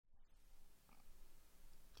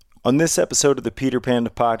On this episode of the Peter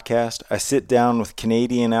Panda Podcast, I sit down with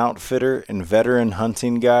Canadian outfitter and veteran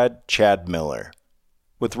hunting guide Chad Miller.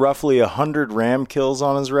 With roughly 100 ram kills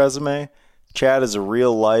on his resume, Chad is a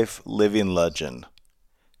real-life living legend.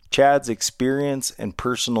 Chad's experience and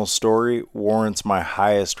personal story warrants my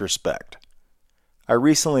highest respect. I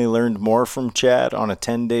recently learned more from Chad on a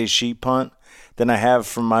 10-day sheep hunt than I have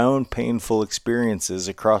from my own painful experiences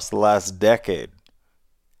across the last decade.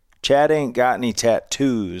 Chad ain't got any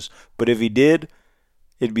tattoos, but if he did,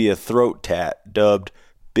 it'd be a throat tat dubbed,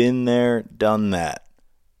 "Been there, done that."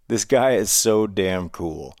 This guy is so damn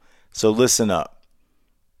cool. So listen up.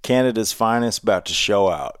 Canada's finest about to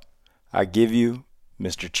show out. I give you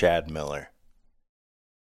Mr. Chad Miller.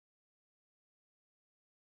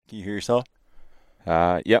 Can you hear yourself?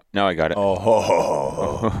 Yep. No, I got it.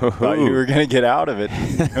 Thought you were going to get out of it.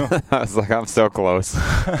 I was like, I'm so close.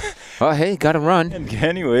 Oh, hey, got to run. And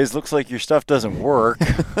anyways, looks like your stuff doesn't work.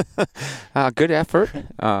 Good effort.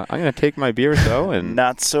 I'm going to take my beer, though, and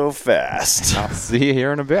not so fast. I'll see you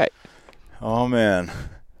here in a bit. Oh, man.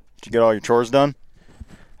 Did you get all your chores done?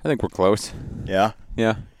 I think we're close. Yeah?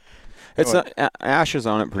 Yeah. It's Ash is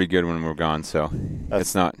on it pretty good when we're gone, so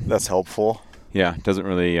it's not. That's helpful. Yeah, it doesn't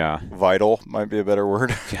really... Vital might be a better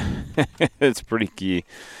word. It's pretty key.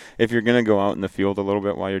 If you're going to go out in the field a little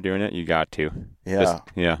bit while you're doing it, you got to. Yeah.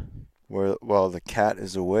 Yeah. While the cat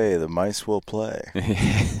is away, the mice will play.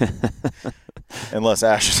 Unless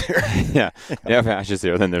Ash is here. Yeah. If Ash is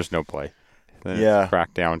here, then there's no play. Then it's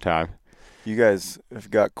crackdown time. You guys have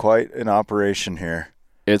got quite an operation here.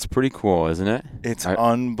 It's pretty cool, isn't it? It's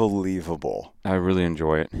unbelievable. I really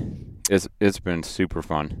enjoy it. It's been super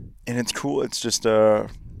fun. And it's cool. It's just, I'm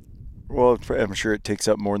sure it takes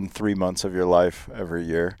up more than 3 months of your life every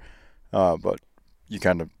year. But you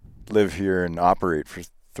kind of live here and operate for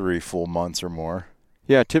 3 full months or more.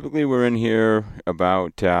 Yeah, typically we're in here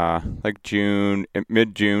about like June,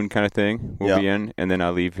 mid-June kind of thing. We'll be in, and then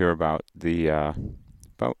I leave here about probably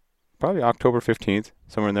October 15th,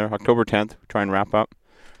 somewhere in there. October 10th, try and wrap up.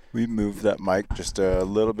 We moved that mic just a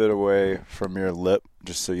little bit away from your lip,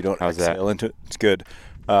 just so you don't exhale into it. It's good.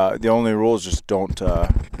 The only rule is just don't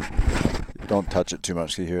touch it too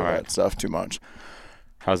much. You hear that stuff too much.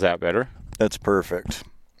 How's that better? That's perfect.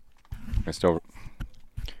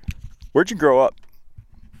 Where'd you grow up?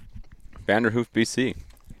 Vanderhoof, BC.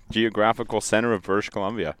 Geographical center of British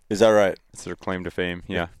Columbia. Is that right? It's their claim to fame,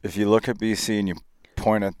 yeah. If you look at BC and you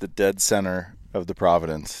point at the dead center of the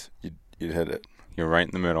province, you'd hit it. You're right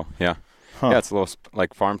in the middle, yeah. Huh. Yeah, it's a little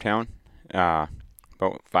like farm town, about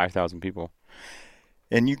 5,000 people.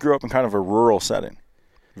 And you grew up in kind of a rural setting.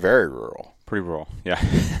 Very rural. Pretty rural, yeah.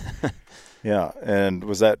 Yeah, and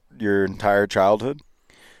was that your entire childhood?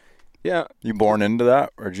 Yeah. You born into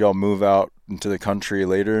that, or did y'all move out into the country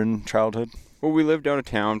later in childhood? Well, we lived out of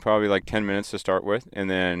town probably like 10 minutes to start with, and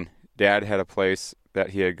then Dad had a place that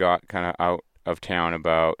he had got kind of out of town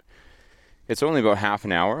it's only about half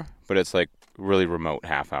an hour, but it's like really remote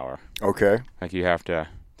half hour. Okay. Like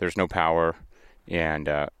there's no power, and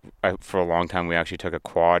for a long time we actually took a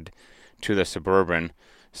quad to the Suburban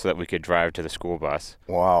so that we could drive to the school bus.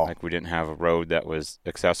 Wow. Like we didn't have a road that was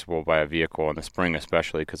accessible by a vehicle in the spring,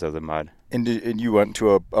 especially because of the mud. And you went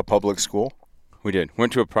to a public school? We did.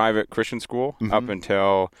 Went to a private Christian school up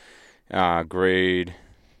until grade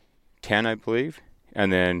 10, I believe,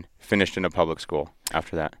 and then finished in a public school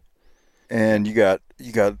after that. And you got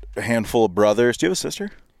a handful of brothers. Do you have a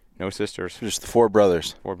sister? No sisters. Just the 4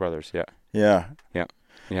 brothers. 4 brothers, yeah. Yeah. Yeah.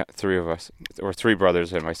 Yeah, 3 of us. Or 3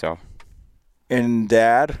 brothers and myself. And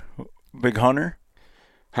Dad, big hunter?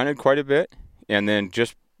 Hunted quite a bit, and then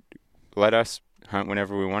just let us hunt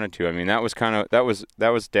whenever we wanted to. I mean, that was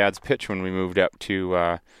Dad's pitch when we moved up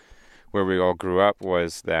to where we all grew up,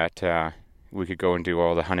 was that we could go and do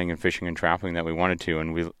all the hunting and fishing and trapping that we wanted to,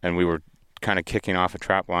 and we were kind of kicking off a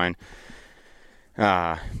trap line.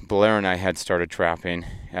 Blair and I had started trapping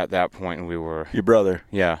at that point, and we were... Your brother?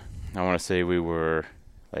 Yeah. I want to say we were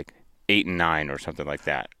like 8 and 9 or something like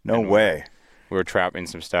that. No way. We were trapping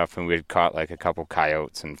some stuff, and we had caught like a couple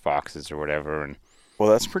coyotes and foxes or whatever. And well,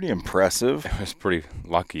 that's pretty impressive. It was pretty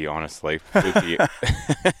lucky, honestly. It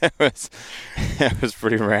was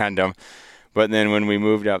pretty random. But then when we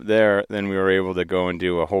moved up there, then we were able to go and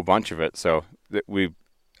do a whole bunch of it. So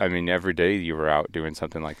every day you were out doing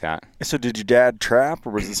something like that. So did your dad trap,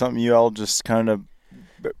 or was it something you all just kind of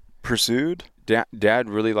pursued? Dad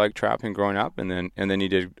really liked trapping growing up, and then he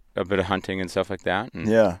did a bit of hunting and stuff like that,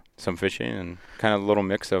 and some fishing, and kind of a little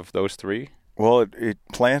mix of those 3. Well, it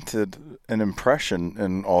planted an impression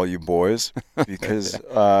in all you boys because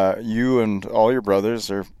you and all your brothers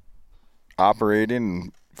are operating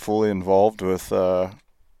and fully involved with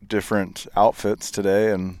different outfits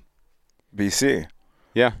today in BC.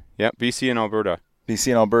 Yeah, BC and Alberta. BC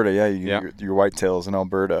and Alberta, your whitetails in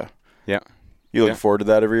Alberta. Yeah. You look forward to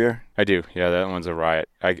that every year? I do. Yeah, that one's a riot.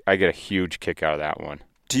 I get a huge kick out of that one.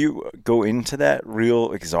 Do you go into that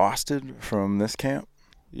real exhausted from this camp?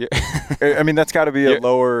 Yeah. I mean, that's got to be a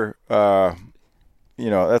lower,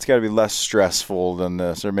 that's got to be less stressful than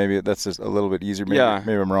this, or maybe that's just a little bit easier. Maybe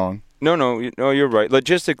I'm wrong. No, you're right.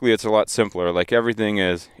 Logistically, it's a lot simpler. Like everything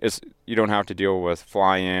is you don't have to deal with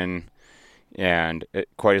fly-in and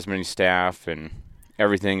quite as many staff, and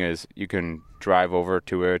everything is you can drive over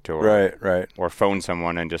to it or phone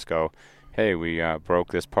someone and just go, hey, we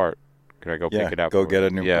broke this part. Could I go pick it up? Go get a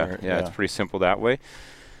new part. Yeah, it's pretty simple that way.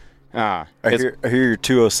 I hear your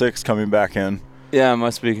 206 coming back in. Yeah, it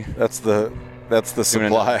must be. That's the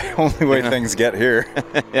supply. Only way things get here.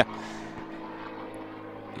 Yeah.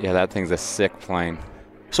 Yeah, that thing's a sick plane.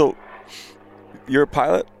 So, you're a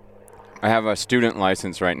pilot? I have a student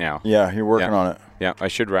license right now. Yeah, you're working on it. Yeah, I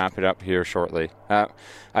should wrap it up here shortly. I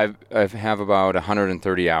have about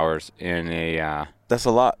 130 hours in a. That's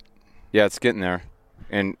a lot. Yeah, it's getting there.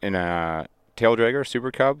 In a tail dragger,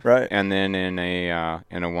 Super Cub, right, and then in a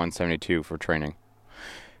 172 for training,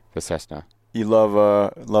 the Cessna. You love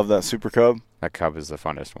that Super Cub? That Cub is the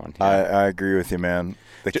funnest one. Yeah. I agree with you, man.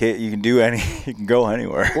 You can you can go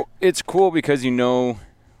anywhere. Well, it's cool because you know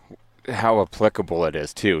how applicable it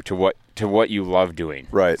is too to what you love doing.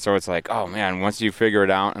 Right. So it's like, oh man, once you figure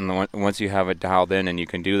it out and once you have it dialed in and you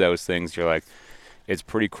can do those things, you're like, it's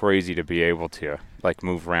pretty crazy to be able to like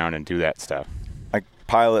move around and do that stuff. A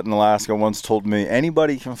pilot in Alaska once told me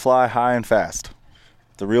anybody can fly high and fast.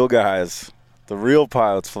 The real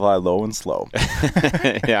pilots fly low and slow.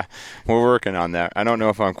 Yeah, we're working on that. I don't know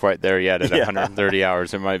if I'm quite there yet at 130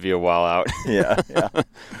 hours. It might be a while out. Yeah.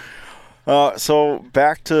 So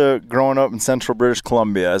back to growing up in central British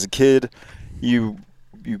Columbia. As a kid, you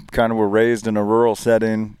kind of were raised in a rural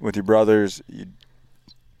setting with your brothers. You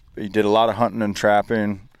did a lot of hunting and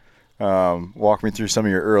trapping. Walk me through some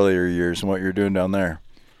of your earlier years and what you're doing down there.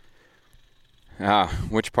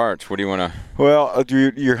 Which parts? What do you want to? Well,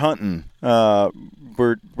 you're hunting.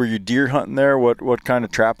 Were you deer hunting there? What kind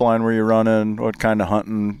of trap line were you running? What kind of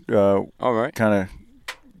hunting? All right. Kind of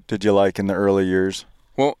did you like in the early years?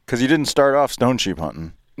 Well, because you didn't start off stone sheep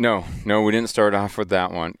hunting. No, we didn't start off with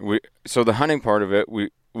that one. So the hunting part of it, we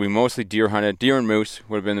mostly deer hunted. Deer and moose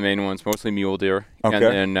would have been the main ones. Mostly mule deer. Okay.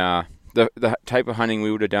 And then the type of hunting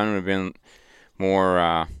we would have done would have been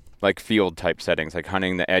more like field type settings, like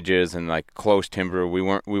hunting the edges and like close timber. We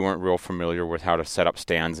weren't real familiar with how to set up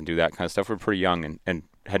stands and do that kind of stuff. We're pretty young and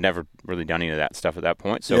had never really done any of that stuff at that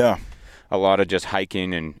point. So a lot of just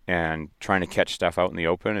hiking and trying to catch stuff out in the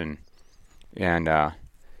open and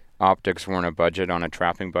optics weren't a budget on a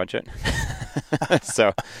trapping budget.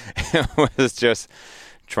 So it was just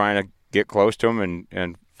trying to get close to them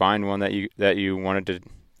and find one that you wanted to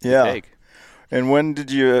take. And when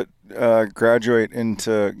did you graduate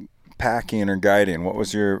into packing or guiding? What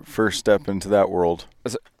was your first step into that world?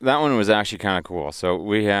 So that one was actually kind of cool. So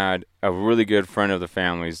we had a really good friend of the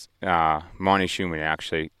family's, Monty Schumann,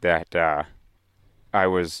 actually, that I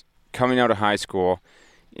was coming out of high school,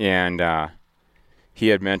 and he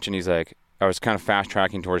had mentioned, he's like, I was kind of fast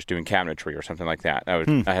tracking towards doing cabinetry or something like that.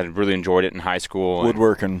 I had really enjoyed it in high school.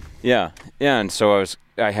 Woodworking. And so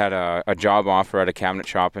I had a job offer at a cabinet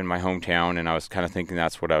shop in my hometown, and I was kind of thinking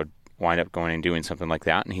that's what I would wind up going and doing, something like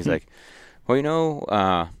that. And he's like, well,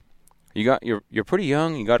 you're pretty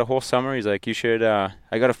young. You got a whole summer. He's like, you should. I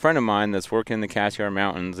got a friend of mine that's working in the Cassiar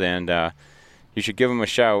Mountains, and you should give him a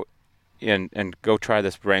shout and go try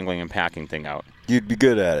this wrangling and packing thing out. You'd be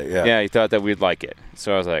good at it, yeah. Yeah, he thought that we'd like it.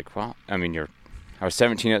 So I was like, well, I mean, I was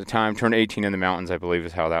 17 at the time, turned 18 in the mountains, I believe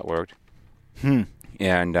is how that worked. And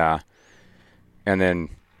then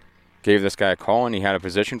gave this guy a call, and he had a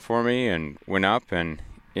position for me, and went up, and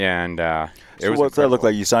so what's that look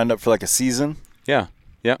like? You signed up for like a season? Yeah.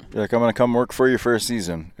 You're like, I'm going to come work for you for a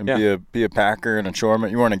season and be a packer and a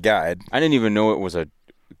shoreman. You weren't a guide. I didn't even know it was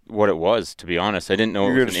what it was, to be honest. I didn't know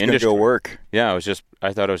it was an industry. Go work. Yeah,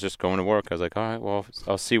 I thought I was just going to work. I was like, all right, well,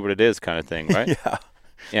 I'll see what it is, kind of thing, right? Yeah.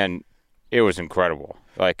 And it was incredible.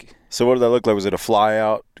 So what did that look like? Was it a fly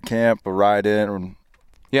out camp, a ride in? Or...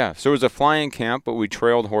 Yeah, so it was a fly-in camp, but we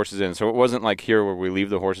trailed horses in. So it wasn't like here where we leave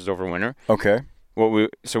the horses over winter. Okay. We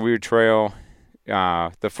would trail.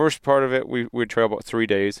 The first part of it, we'd trail about 3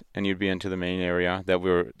 days, and you'd be into the main area that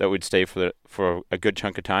we'd stay for a good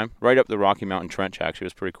chunk of time, right up the Rocky Mountain Trench. Actually, it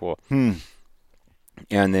was pretty cool. And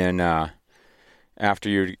then after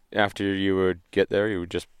you would get there, you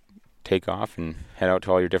would just take off and head out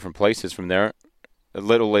to all your different places from there. A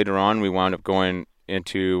little later on, we wound up going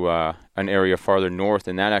into an area farther north,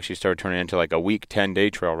 and that actually started turning into like a week, 10-day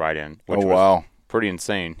trail ride in, which was pretty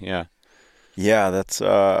insane. Yeah. Yeah,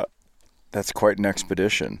 that's quite an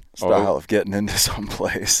expedition style of getting into some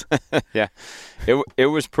place. Yeah. It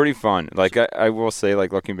was pretty fun. Like I will say,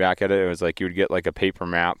 like looking back at it, it was like you would get like a paper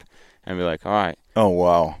map and be like, all right. Oh,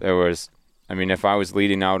 wow. If I was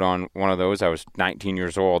leading out on one of those, I was 19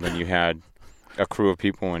 years old, and you had a crew of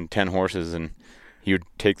people and 10 horses, and you'd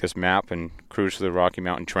take this map and cruise through the Rocky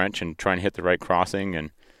Mountain Trench and try and hit the right crossing,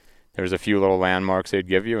 and there's a few little landmarks they'd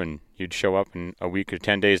give you, and you'd show up in a week or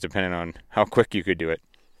 10 days, depending on how quick you could do it.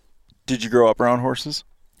 Did you grow up around horses?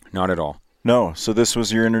 Not at all. No, so this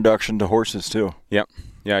was your introduction to horses, too? Yep.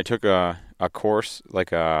 Yeah, I took a course,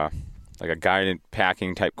 like a guided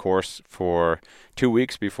packing type course for 2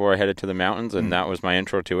 weeks before I headed to the mountains, and that was my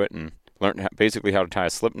intro to it, and learned basically how to tie a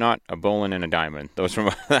slip knot, a bowline, and a diamond.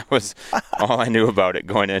 That was all I knew about it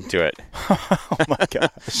going into it. Oh my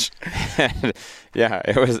gosh! And, yeah,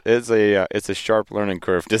 it's a sharp learning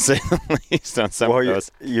curve, to say the least, on some of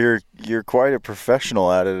those. You're quite a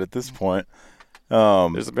professional at it at this point.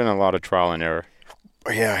 There's been a lot of trial and error.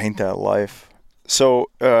 Yeah, ain't that life?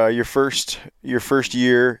 So your first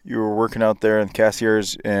year, you were working out there in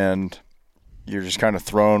Cassiers, and you're just kind of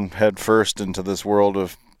thrown head first into this world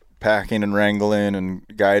of packing and wrangling and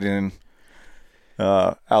guiding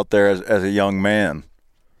out there as a young man.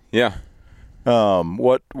 Yeah.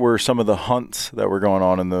 What were some of the hunts that were going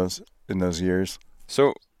on in those years?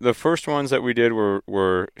 So the first ones that we did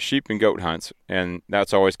were sheep and goat hunts, and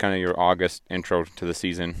that's always kind of your August intro to the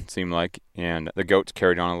season, seemed like. And the goats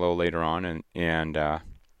carried on a little later on, and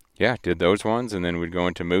did those ones, and then we'd go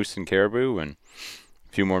into moose and caribou and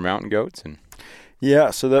a few more mountain goats. And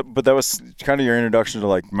yeah, so that was kind of your introduction to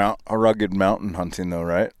like rugged mountain hunting, though,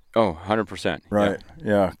 right? Oh, 100%. Right.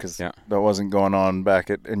 Yeah, because that wasn't going on back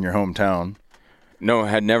in your hometown. No, I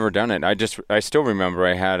had never done it. I still remember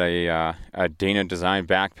I had a Dana Design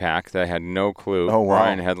backpack that I had no clue. Oh, wow.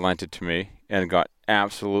 Brian had lent it to me and got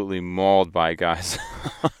absolutely mauled by guys,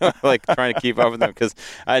 like trying to keep up with them, because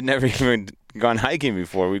I had never even gone hiking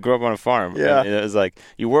before. We grew up on a farm. Yeah. And it was like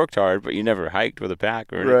you worked hard, but you never hiked with a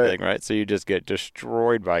pack or anything, right? So you just get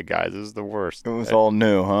destroyed by guys. It was the worst. It was all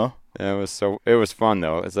new, huh? It was fun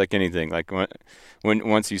though. It's like anything. Like when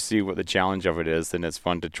once you see what the challenge of it is, then it's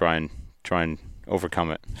fun to try and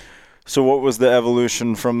overcome it. So what was the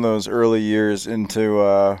evolution from those early years into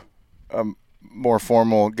a more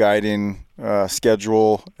formal guiding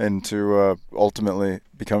schedule into ultimately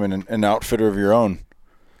becoming an outfitter of your own?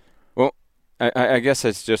 Well, I guess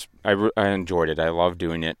it's just I enjoyed it. I loved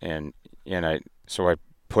doing it, and I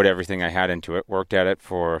put everything I had into it, worked at it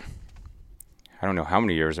for I don't know how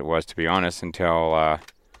many years it was, to be honest, until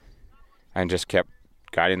I just kept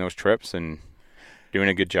guiding those trips and doing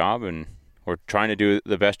a good job, and we're trying to do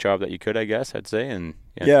the best job that you could, I guess, I'd say. And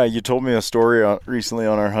yeah, you told me a story recently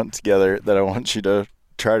on our hunt together that I want you to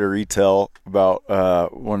try to retell about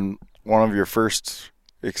when one of your first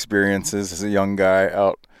experiences as a young guy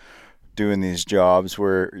out doing these jobs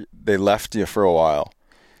where they left you for a while.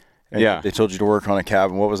 And they told you to work on a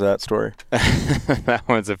cabin. What was that story? That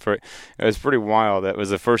one's it was pretty wild. That was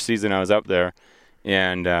the first season I was up there,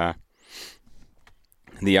 and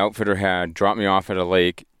the outfitter had dropped me off at a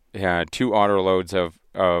lake. He had 2 auto loads of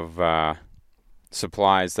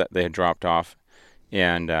supplies that they had dropped off,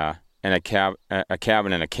 and a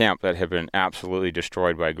cabin and a camp that had been absolutely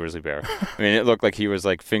destroyed by a grizzly bear. I mean, it looked like he was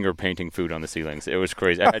like finger painting food on the ceilings. It was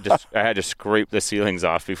crazy. I had to scrape the ceilings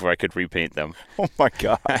off before I could repaint them. Oh my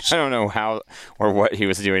gosh! I don't know how or what he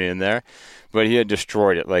was doing in there, but he had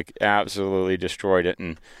destroyed it, like absolutely destroyed it.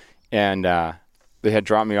 And they had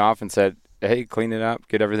dropped me off and said, hey, clean it up,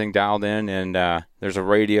 get everything dialed in, and there's a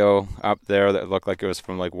radio up there that looked like it was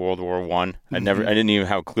from like World War I. I didn't even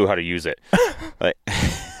have a clue how to use it. Like,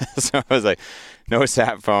 so I was like, no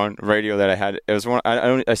sat phone radio that I had. It was one.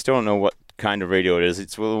 I still don't know what kind of radio it is.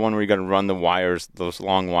 It's the one where you got to run the wires, those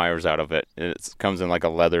long wires out of it. It comes in like a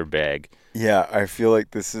leather bag. Yeah, I feel like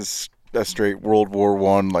this is a straight World War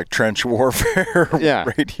I, like trench warfare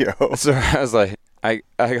radio. So I was like, I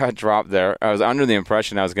got dropped there. I was under the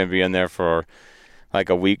impression I was going to be in there for like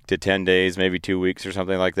a week to 10 days, maybe 2 weeks or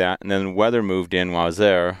something like that. And then weather moved in while I was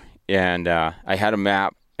there, and I had a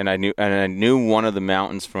map, and I knew one of the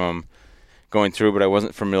mountains from going through, but I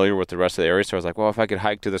wasn't familiar with the rest of the area. So I was like, well, if I could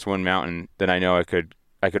hike to this one mountain, then I know I could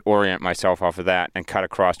orient myself off of that and cut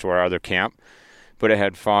across to our other camp. But it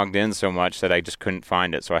had fogged in so much that I just couldn't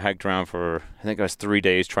find it. So I hiked around for, I think it was 3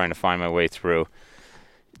 days trying to find my way through.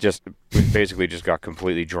 we basically just got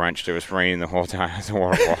completely drenched. It was raining the whole time. It was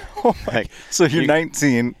horrible. So you're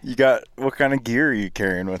 19. You got, what kind of gear are you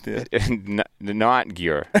carrying with you? Not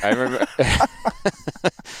gear. I remember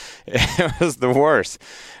it was the worst.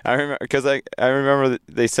 I remember because I remember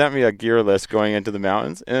they sent me a gear list going into the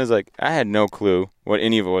mountains, and it was like I had no clue what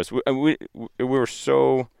any of it was. We were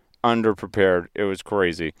so underprepared. It was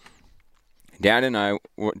crazy. Dad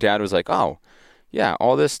was like, "Oh, yeah,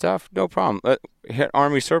 all this stuff, no problem. Hit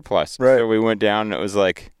Army surplus." Right. So we went down, and it was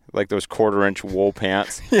like those 1/4-inch wool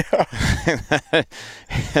pants. Yeah.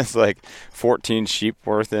 It's like 14 sheep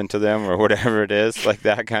worth into them or whatever it is, like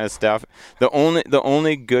that kind of stuff. The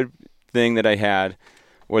only good thing that I had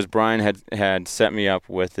was Brian had set me up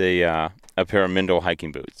with a pair of Mindel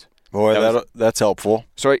hiking boots. Boy, that's helpful.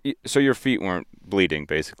 So your feet weren't bleeding,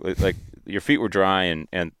 basically. Like your feet were dry,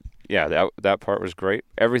 and yeah, that part was great.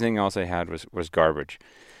 Everything else I had was garbage.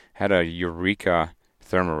 Had a Eureka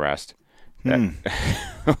Thermarest that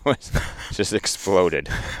was just exploded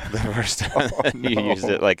the first time you used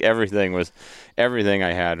it. Like everything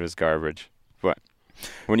I had was garbage. But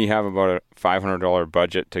when you have about a $500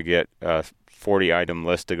 budget to get a 40-item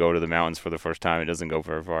list to go to the mountains for the first time, it doesn't go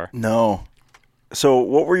very far. No. So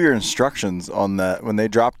what were your instructions on that? When they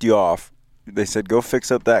dropped you off, they said, go fix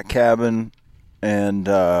up that cabin and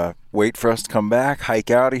wait for us to come back, hike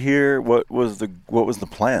out of here. What was the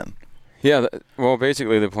plan? Yeah, well,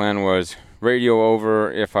 basically the plan was radio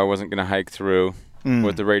over if I wasn't going to hike through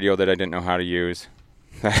with the radio that I didn't know how to use.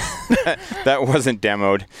 That wasn't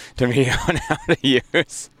demoed to me on how to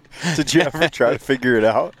use. Did you ever try to figure it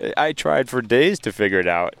out? I tried for days to figure it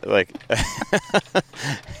out. Like, it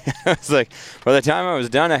was like, by the time I was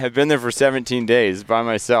done, I had been there for 17 days by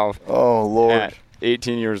myself. Oh, Lord. At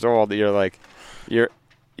 18 years old,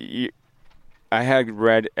 I had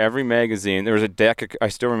read every magazine. There was a deck. I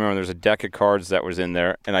still remember there was a deck of cards that was in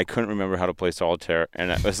there, and I couldn't remember how to play solitaire, and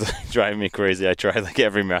it was like driving me crazy. I tried like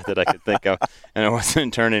every method I could think of, and it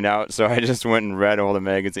wasn't turning out. So I just went and read all the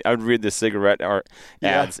magazines. I would read the cigarette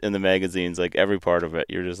ads in the magazines, like every part of it.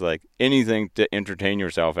 You're just like anything to entertain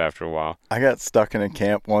yourself after a while. I got stuck in a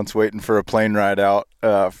camp once waiting for a plane ride out,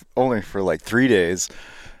 only for like 3 days.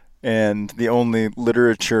 And the only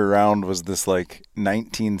literature around was this like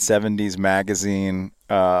 1970s magazine,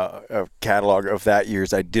 a catalog of that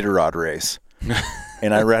year's Iditarod race.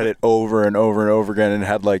 And I read it over and over and over again, and it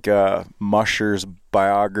had like mushers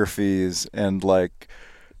biographies and like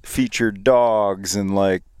featured dogs and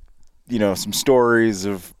like, some stories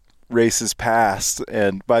of races past.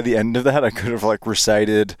 And by the end of that, I could have like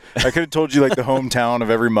recited, I could have told you like the hometown of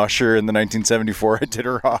every musher in the 1974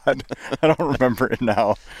 Iditarod. I don't remember it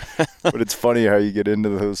now, but it's funny how you get into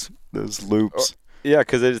those loops. Yeah,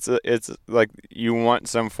 because it's like you want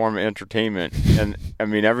some form of entertainment, and I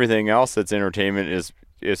mean everything else that's entertainment is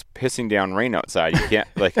pissing down rain outside. You can't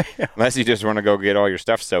like unless you just want to go get all your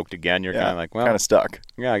stuff soaked again. You're kind of like, well, kind of stuck.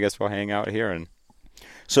 Yeah, I guess we'll hang out here. And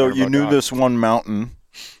so you knew this one mountain.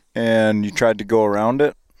 And you tried to go around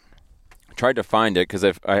it? I tried to find it because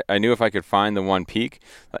I knew if I could find the one peak,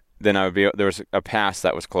 then I would be. There was a pass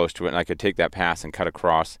that was close to it, and I could take that pass and cut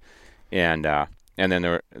across, and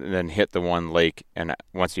then hit the one lake. And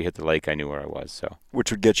once you hit the lake, I knew where I was. So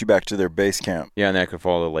which would get you back to their base camp? Yeah, and then I could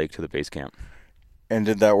follow the lake to the base camp. And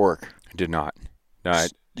did that work? It did not. No,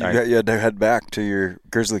 you had to head back to your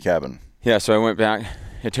grizzly cabin. Yeah, so I went back.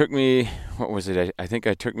 It took me, what was it? I think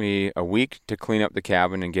it took me a week to clean up the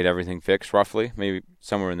cabin and get everything fixed, roughly, maybe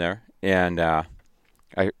somewhere in there. And I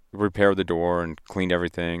repaired the door and cleaned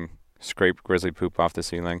everything, scraped grizzly poop off the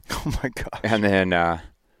ceiling. Oh my gosh! And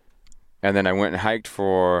then I went and hiked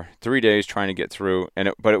for 3 days trying to get through,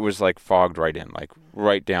 but it was like fogged right in, like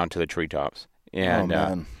right down to the treetops. And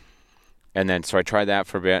and then so I tried that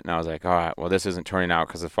for a bit, and I was like, all right, well this isn't turning out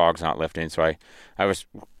because the fog's not lifting. So I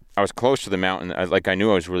was close to the mountain. I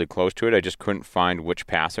knew I was really close to it. I just couldn't find which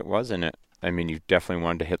pass it was. And you definitely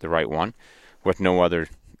wanted to hit the right one with no other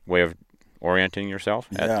way of orienting yourself.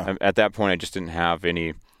 Yeah. At that point, I just didn't have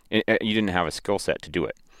you didn't have a skill set to do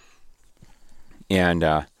it. And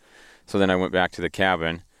so then I went back to the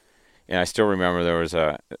cabin, and I still remember there was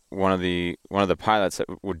one of the pilots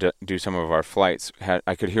that would do some of our flights.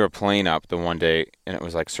 I could hear a plane up the one day, and it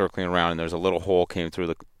was like circling around, and there's a little hole came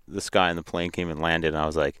through the sky, and the plane came and landed, and I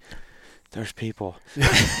was like, there's people.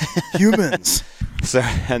 Humans.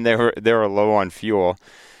 And they were low on fuel.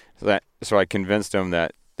 So I convinced them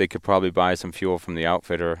that they could probably buy some fuel from the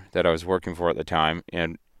outfitter that I was working for at the time,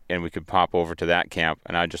 and and we could pop over to that camp,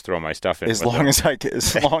 and I'd just throw my stuff in. As long as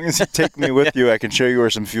you take me with you, I can show you where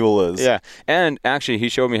some fuel is. Yeah, and actually, he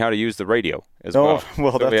showed me how to use the radio as well. Oh,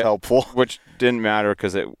 well, that's helpful. Which didn't matter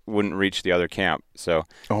because it wouldn't reach the other camp. So.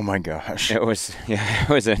 Oh my gosh. It was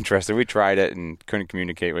interesting. We tried it and couldn't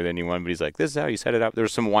communicate with anyone, but he's like, "This is how you set it up." There were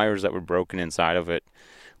some wires that were broken inside of it.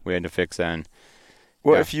 We had to fix then.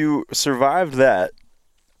 Well, if you survived that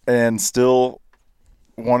and still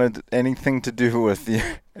wanted anything to do with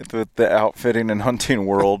the outfitting and hunting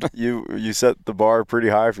world, you set the bar pretty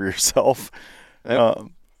high for yourself. Yep.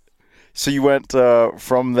 So you went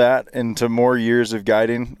from that into more years of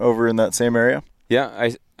guiding over in that same area? Yeah,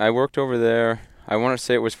 I worked over there. I want to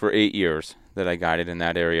say it was for 8 years that I guided in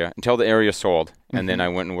that area until the area sold. And then I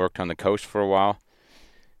went and worked on the coast for a while.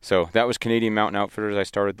 So that was Canadian Mountain Outfitters. I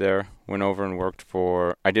started there, went over and worked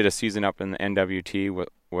I did a season up in the NWT,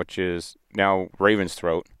 which is now Raven's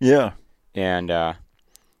Throat. Yeah. And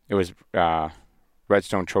it was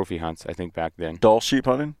Redstone trophy hunts, I think, back then. Doll sheep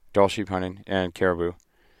hunting and caribou.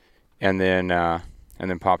 And then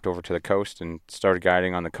popped over to the coast and started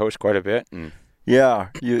guiding on the coast quite a bit. And yeah,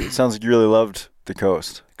 it sounds like you really loved the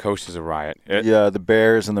coast. The coast is a riot. The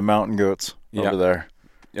bears and the mountain goats over there.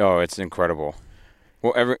 Oh, it's incredible.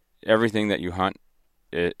 Well, everything that you hunt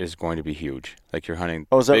is going to be huge. Like you're hunting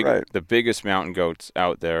right? The biggest mountain goats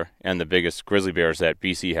out there and the biggest grizzly bears that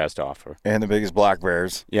BC has to offer. And the biggest black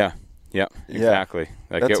bears. Yeah, exactly.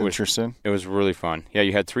 Like That's interesting. It was really fun. Yeah,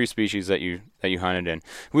 you had 3 species that you hunted in.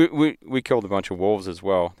 We killed a bunch of wolves as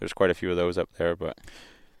well. There's quite a few of those up there, but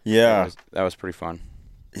yeah, that was pretty fun.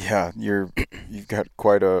 Yeah, you've got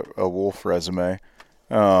quite a wolf resume.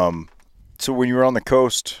 So when you were on the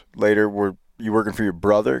coast later, were you working for your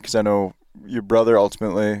brother? Because I know your brother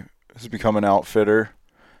ultimately has become an outfitter,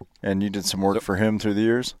 and you did some work for him through the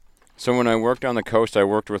years. So when I worked on the coast, I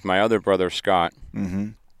worked with my other brother Scott,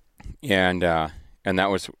 and that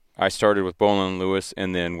was I started with Bolin Lewis,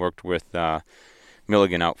 and then worked with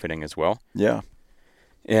Milligan Outfitting as well. Yeah,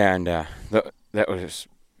 and that was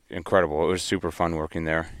incredible. It was super fun working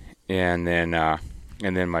there, and then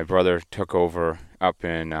my brother took over up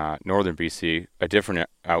in northern BC, a different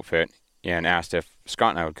outfit, and asked if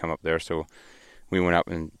Scott and I would come up there. So we went up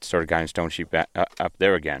and started guiding stone sheep up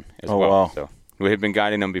there again as well. Wow. So we had been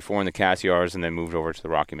guiding them before in the Cassiars, and then moved over to the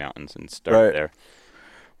Rocky Mountains and started there.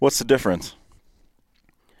 What's the difference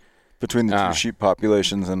between the two sheep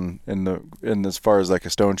populations and as far as like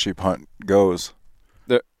a stone sheep hunt goes?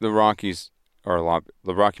 The Rockies are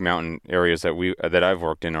the Rocky Mountain areas that I've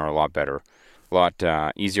worked in are a lot better, a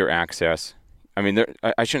lot easier access. I mean,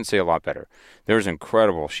 I shouldn't say a lot better. There's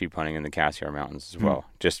incredible sheep hunting in the Cassiar Mountains as well.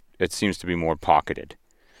 Just it seems to be more pocketed,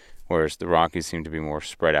 whereas the Rockies seem to be more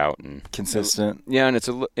spread out and consistent. Yeah, and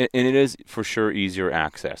it is for sure easier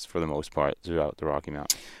access for the most part throughout the Rocky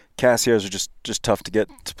Mountains. Cassiars are just tough to get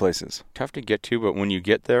to places. Tough to get to, but when you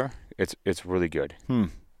get there, it's really good.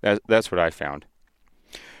 That's what I found.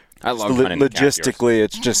 I love hunting logistically,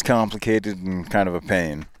 it's just complicated and kind of a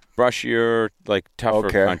pain. Brushier, like tougher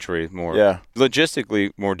country, more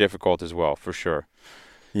logistically more difficult as well, for sure.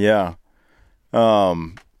 Yeah.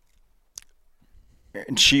 And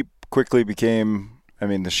sheep quickly became,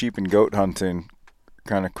 the sheep and goat hunting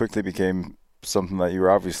kind of quickly became something that you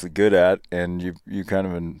were obviously good at, and you kind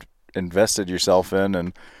of invested yourself in,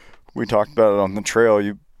 and we talked about it on the trail.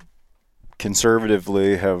 You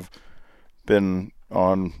conservatively have been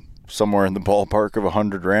on somewhere in the ballpark of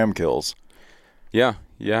 100 ram kills. Yeah,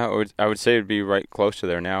 I would say it'd be right close to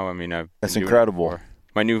there now. That's incredible.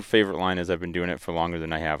 My new favorite line is I've been doing it for longer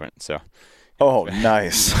than I haven't. So. Oh,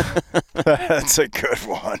 nice. That's a good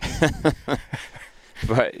one.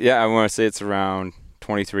 But yeah, I want to say it's around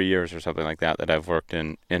 23 years or something like that I've worked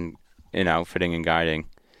in outfitting and guiding.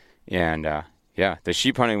 And the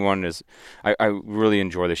sheep hunting one is I really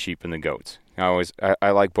enjoy the sheep and the goats.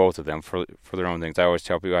 I like both of them for their own things. I always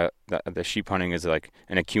tell people that the sheep hunting is like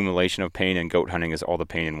an accumulation of pain, and goat hunting is all the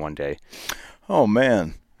pain in one day. Oh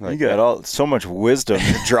man, you got so much wisdom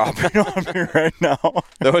you're dropping on me right now.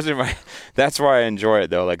 That's why I enjoy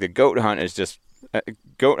it though. Like the goat hunt is just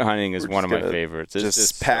goat hunting is one of my favorites. It's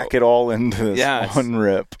just pack it all into this one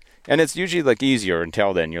rip. And it's usually like easier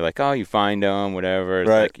until then. You're like, oh, you find them, whatever. It's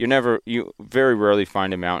right. Like you very rarely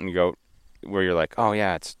find a mountain goat where you're like, oh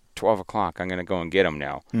yeah, it's 12 o'clock. I'm going to go and get them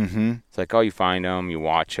now. Mm-hmm. It's like, oh, you find them, you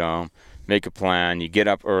watch them, make a plan, you get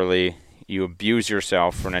up early, you abuse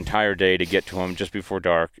yourself for an entire day to get to them just before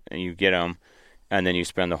dark, and you get them, and then you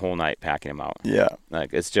spend the whole night packing them out. Yeah.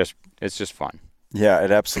 Like, it's just fun. Yeah,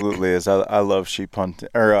 it absolutely is. I love sheep hunting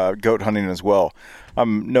or goat hunting as well.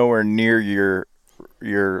 I'm nowhere near your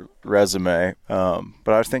resume,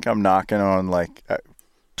 but I think I'm knocking on like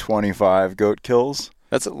 25 goat kills.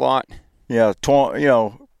 That's a lot. Yeah,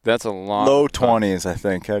 that's a lot. Low 20s, I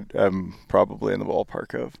think. I'm probably in the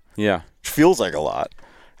ballpark of. Yeah. Which feels like a lot.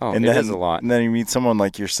 Oh, and it then, is a lot. And then you meet someone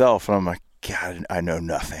like yourself, and I'm like, God, I know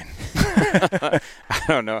nothing. I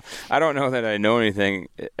don't know. I don't know that I know anything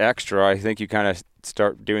extra. I think you kind of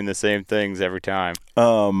start doing the same things every time.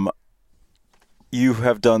 You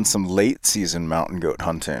have done some late season mountain goat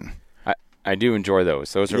hunting. I do enjoy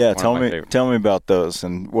those. Those are one of my favorites. Tell me about those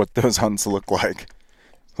and what those hunts look like.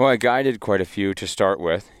 Well, I guided quite a few to start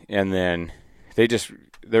with, and then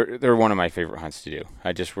they're one of my favorite hunts to do.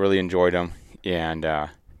 I just really enjoyed them, and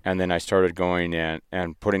then I started going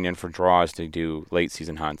and putting in for draws to do late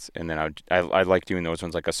season hunts, and then I like doing those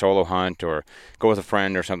ones like a solo hunt or go with a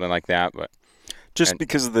friend or something like that. But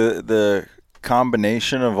because of the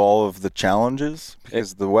combination of all of the challenges,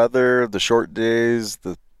 because the weather, the short days,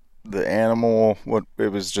 the animal,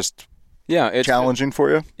 it was just it's challenging for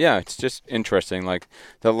you. Yeah, it's just interesting. Like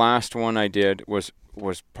the last one I did was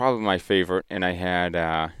probably my favorite, and I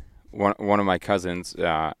had one of my cousins,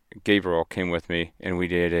 Gabriel, came with me, and we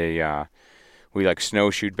did we like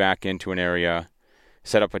snowshoed back into an area,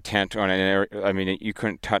 set up a tent on an area. I mean, you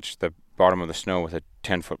couldn't touch the bottom of the snow with a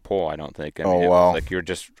 10-foot pole, I don't think. I mean, wow! It was like you're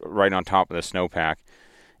just right on top of the snowpack,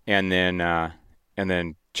 and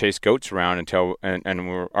then chase goats around until and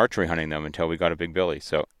we were archery hunting them until we got a big billy.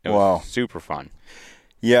 So it was super fun.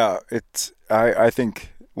 Yeah, I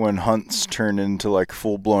think when hunts turn into like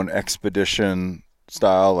full-blown expedition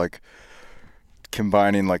style, like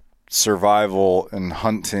combining like survival and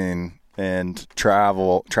hunting and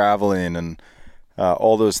traveling and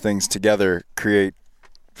all those things together create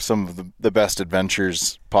some of the best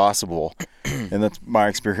adventures possible. And that's my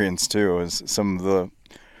experience too, is some of the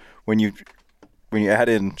when you add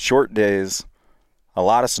in short days, a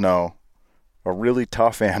lot of snow, a really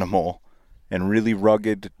tough animal, and really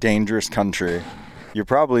rugged, dangerous country, you're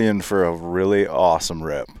probably in for a really awesome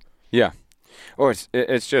rip. Yeah. Oh,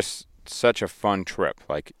 it's just such a fun trip.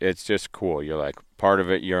 Like, it's just cool. You're like, part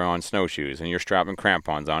of it, you're on snowshoes and you're strapping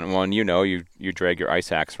crampons on. Well, and you drag your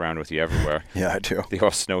ice axe around with you everywhere. Yeah, I do. The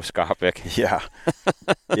old snowscopic. Yeah.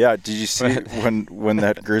 Yeah, did you see when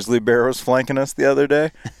that grizzly bear was flanking us the other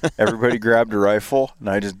day? Everybody grabbed a rifle, and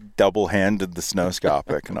I just double-handed the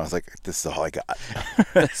snowscopic, and I was like, this is all I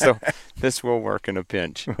got. So this will work in a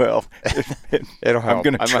pinch. Well, it'll help. I'm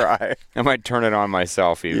going to try. I might turn it on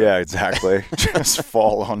myself even. Yeah, exactly. Just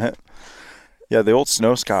fall on it. Yeah, the old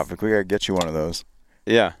snowscopic, we got to get you one of those.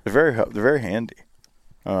 Yeah. They're very handy,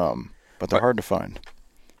 but they're hard to find.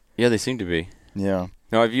 Yeah, they seem to be. Yeah.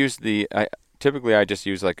 No, I've used typically I just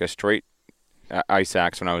use like a straight ice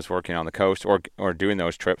axe when I was working on the coast or doing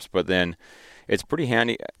those trips, but then it's pretty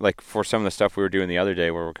handy like for some of the stuff we were doing the other day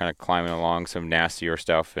where we're kind of climbing along some nastier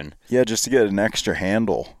stuff. And yeah, just to get an extra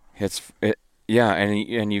handle. Yeah,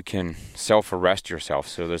 and you can self-arrest yourself,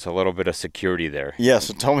 so there's a little bit of security there. Yeah,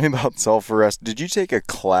 so tell me about self-arrest. Did you take a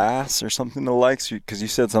class or something the likes? Because you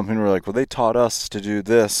said something where like, well, they taught us to do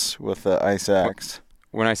this with the ice axe.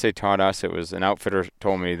 When I say taught us, it was an outfitter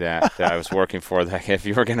told me that I was working for, that if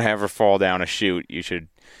you were going to ever fall down a chute, you should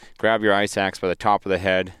grab your ice axe by the top of the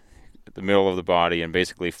head, the middle of the body, and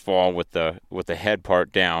basically fall with the head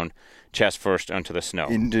part down, chest first onto the snow.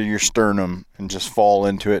 Into your sternum and just fall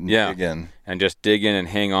into it and dig in. And just dig in and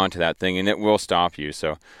hang on to that thing, and it will stop you.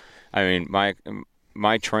 So, I mean,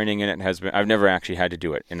 my training in it has been, I've never actually had to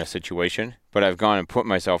do it in a situation, but I've gone and put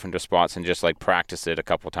myself into spots and just like practice it a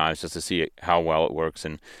couple times just to see how well it works.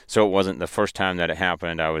 And so it wasn't the first time that it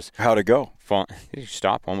happened. How'd it go? You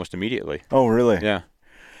stop almost immediately. Oh, really? Yeah.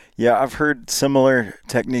 Yeah, I've heard similar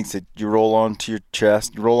techniques that you roll onto your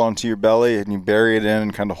chest, you roll onto your belly, and you bury it in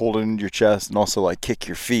and kind of hold it into your chest, and also like kick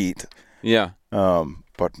your feet. Yeah.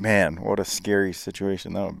 But man, what a scary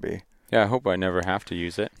situation that would be. Yeah, I hope I never have to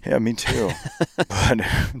use it. Yeah, me too. But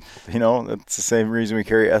that's the same reason we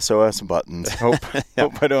carry SOS buttons. Hope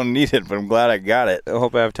I don't need it, but I'm glad I got it. I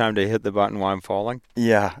hope I have time to hit the button while I'm falling.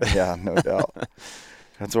 Yeah, no doubt.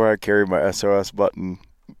 That's why I carry my SOS button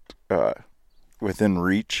within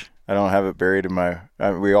reach. I don't have it buried in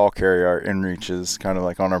we all carry our in-reaches kind of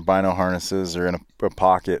like on our bino harnesses or in a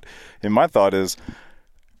pocket. And my thought is,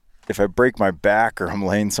 if I break my back or I'm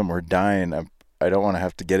laying somewhere dying, I don't want to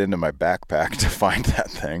have to get into my backpack to find that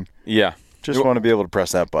thing. Yeah. Just want to be able to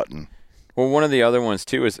press that button. Well, one of the other ones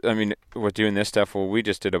too is, I mean, with doing this stuff, we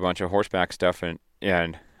just did a bunch of horseback stuff, and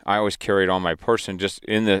I always carried on my person just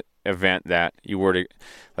in the event that you were to,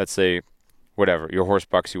 let's say, whatever, your horse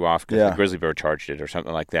bucks you off because the grizzly bear charged it or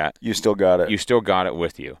something like that. You still got it. You still got it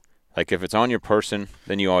with you. Like if it's on your person,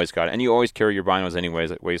 then you always got it. And you always carry your binos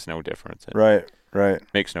anyways. It weighs no difference. Right.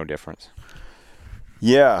 Makes no difference.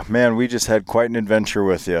 Yeah, man, we just had quite an adventure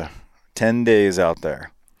with you. 10 days out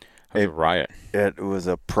there. It was a riot. It was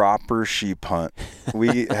a proper sheep hunt.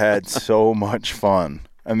 We had so much fun.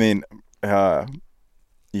 I mean,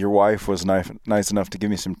 your wife was nice enough to give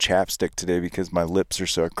me some chapstick today because my lips are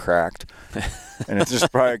so cracked. And it's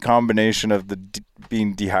just probably a combination of the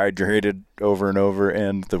being dehydrated over and over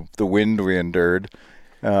and the wind we endured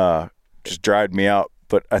just dried me out.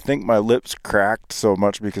 But I think my lips cracked so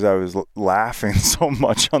much because I was laughing so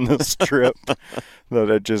much on this trip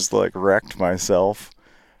that I just like wrecked myself.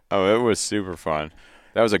 Oh, it was super fun.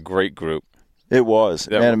 That was a great group. It was.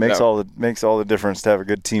 Man, it makes all the difference to have a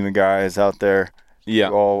good team of guys out there. Yeah.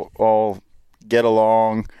 Who all get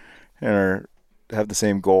along and have the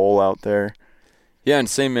same goal out there. Yeah, and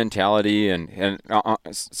same mentality and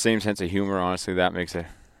same sense of humor. Honestly, that makes it.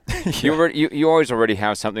 Yeah. You always already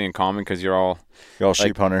have something in common because you're all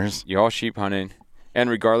sheep hunters. You're all sheep hunting, and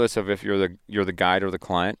regardless of if you're the guide or the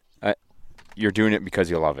client, you're doing it because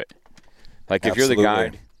you love it. Like if Absolutely. you're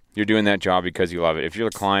the guide, you're doing that job because you love it. If you're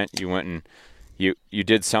the client, you went and you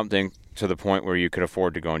did something to the point where you could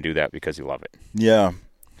afford to go and do that because you love it. Yeah.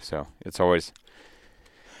 So it's always.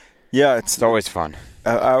 Yeah, it's always fun.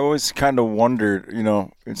 I always kind of wondered,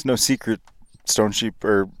 it's no secret stone sheep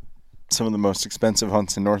are some of the most expensive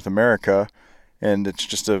hunts in North America, and it's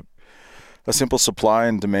just a simple supply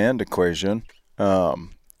and demand equation.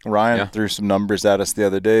 Ryan threw some numbers at us the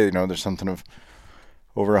other day. There's something of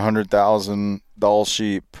over 100,000 Dall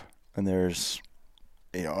sheep, and there's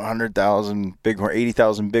 100,000 bighorn,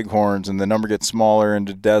 80,000 bighorns, and the number gets smaller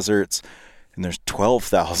into deserts, and there's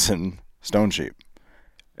 12,000 stone sheep.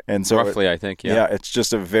 And so roughly, I think, yeah, it's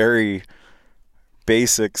just a very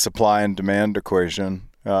basic supply and demand equation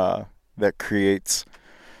that creates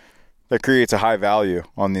a high value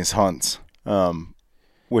on these hunts,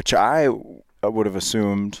 which I would have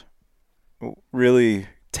assumed really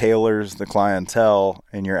tailors the clientele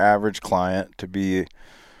and your average client to be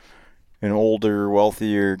an older,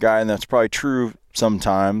 wealthier guy, and that's probably true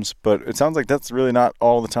sometimes, but it sounds like that's really not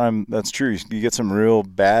all the time that's true. You get some real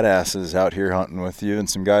badasses out here hunting with you and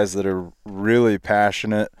some guys that are really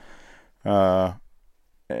passionate about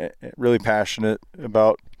the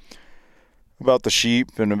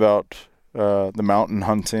sheep and about the mountain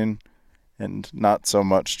hunting, and not so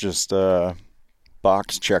much just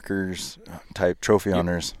box checkers type trophy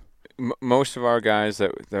hunters. Most of our guys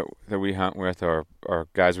that we hunt with are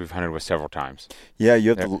guys we've hunted with several times. Yeah,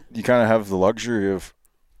 you kind of have the luxury of,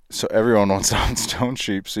 so everyone wants to hunt stone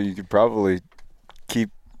sheep, so you could probably keep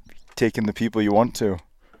taking the people you want to.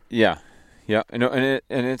 Yeah, and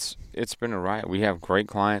it's been a riot. We have great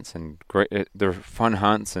clients and they're fun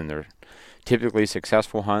hunts and they're typically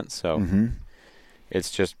successful hunts. So it's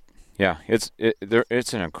just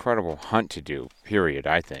it's an incredible hunt to do. Period.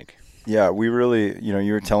 I think. Yeah, we really,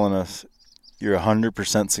 you were telling us you're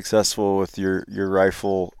 100% successful with your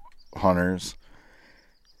rifle hunters.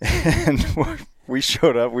 And we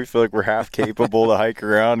showed up, we feel like we're half capable to hike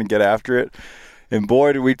around and get after it. And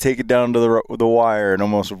boy, did we take it down to the wire and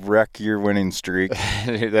almost wreck your winning streak.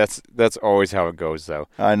 That's always how it goes, though.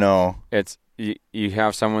 I know. It's you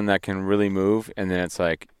have someone that can really move, and then it's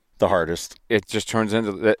like, the hardest. It just turns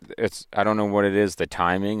into I don't know what it is, the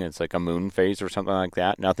timing. It's like a moon phase or something like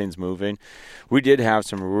that. Nothing's moving. We did have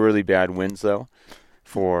some really bad winds though.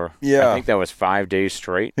 I think that was 5 days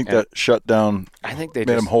straight. I think that shut down. I think they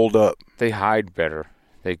made them hold up. They hide better.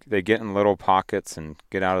 They get in little pockets and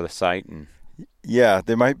get out of the sight. And yeah,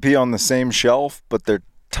 they might be on the same shelf, but they're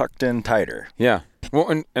tucked in tighter. Yeah.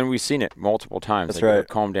 Well, and we've seen it multiple times. That's right.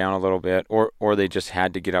 Calm down a little bit, or they just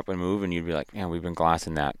had to get up and move, and you'd be like, man, we've been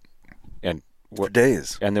glassing that. And for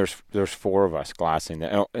days. And there's 4 of us glassing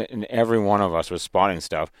that, and every one of us was spotting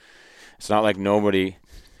stuff. It's not like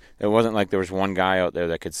it wasn't like there was one guy out there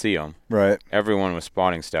that could see them. Right. Everyone was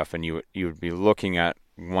spotting stuff, and you would be looking at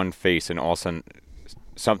one face, and all of a sudden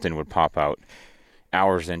something would pop out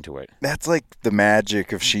hours into it. That's like the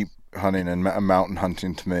magic of sheep hunting and mountain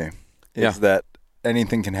hunting to me, is that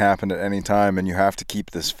anything can happen at any time, and you have to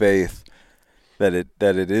keep this faith that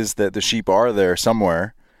the sheep are there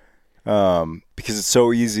somewhere. Because it's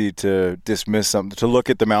so easy to dismiss something, to look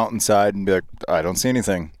at the mountainside and be like, I don't see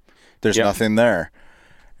anything. There's nothing there.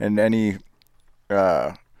 And any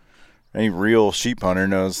real sheep hunter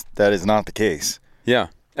knows that is not the case. Yeah.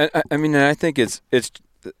 I mean, I think it's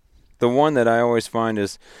the one that I always find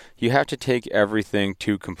is you have to take everything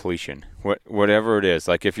to completion, whatever it is.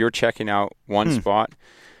 Like if you're checking out one spot,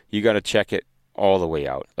 you got to check it all the way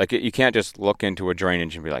out. Like you can't just look into a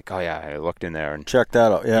drainage and be like, oh yeah, I looked in there and check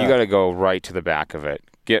that out. Yeah, you got to go right to the back of it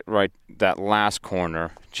get right that last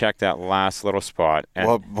corner, check that last little spot. And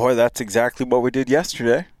well, boy, that's exactly what we did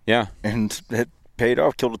yesterday. Yeah. And it paid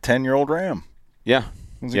off. Killed a 10-year-old ram. Yeah.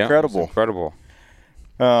 It was incredible. It was incredible.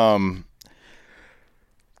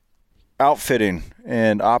 Outfitting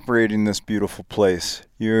and operating this beautiful place.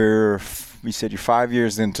 You said you're 5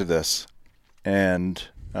 years into this, and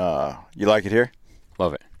you like it here?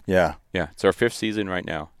 Love it. Yeah. Yeah. It's our 5th season right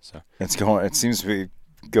now. So it seems to be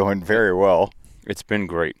going very well. It's been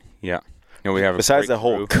great. Yeah. We have besides the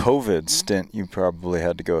whole COVID stint you probably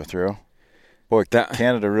had to go through. Boy,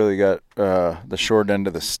 Canada really got the short end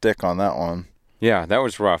of the stick on that one. Yeah, that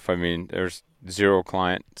was rough. I mean, there's 0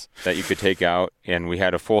 clients that you could take out, and we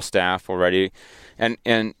had a full staff already. And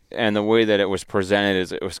the way that it was presented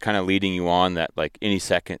is it was kind of leading you on that, like, any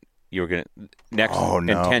second you were going to in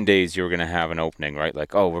 10 days you were going to have an opening, right?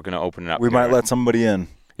 Like, we're going to open it up. We might let somebody in.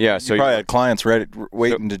 Yeah, so you probably had clients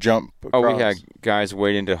waiting to jump across. We had guys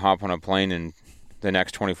waiting to hop on a plane in the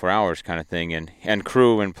next 24 hours kind of thing, and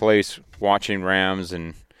crew in place watching rams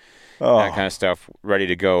and that kind of stuff ready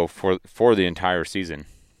to go for the entire season.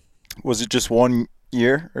 Was it just 1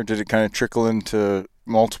 year, or did it kind of trickle into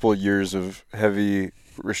multiple years of heavy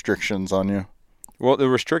restrictions on you? Well, the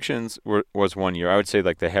restrictions was 1 year. I would say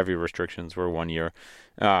like the heavy restrictions were 1 year.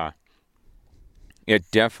 It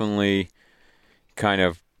definitely kind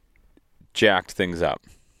of jacked things up.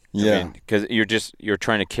 Yeah. Because you're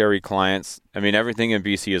trying to carry clients. I mean, everything in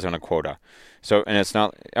BC is on a quota. So, and it's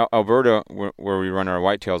not Alberta where we run our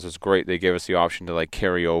whitetails is great. They gave us the option to like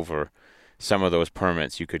carry over some of those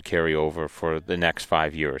permits. You could carry over for the next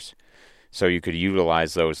 5 years, so you could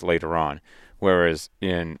utilize those later on. Whereas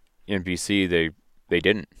in BC they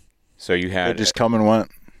didn't. So you had they just come and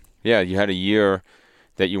went. Yeah, you had a year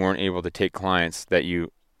that you weren't able to take clients that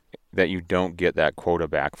you don't get that quota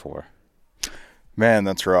back for. Man,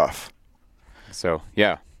 that's rough. So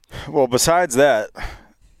yeah. Well, besides that,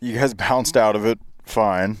 you guys bounced out of it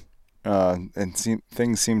fine, and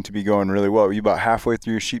things seem to be going really well. Are you about halfway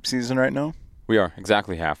through your sheep season right now? We are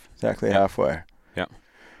exactly half. Halfway. Yeah.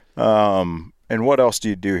 And what else do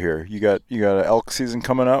you do here? You got an elk season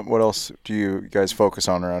coming up. What else do you guys focus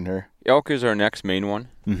on around here? Elk is our next main one.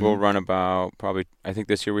 Mm-hmm. We'll run I think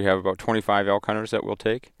this year we have about 25 elk hunters that we'll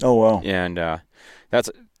take. Oh wow! And that's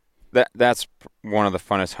one of the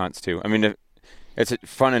funnest hunts too. I mean, it's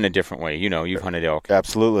fun in a different way. You've hunted elk.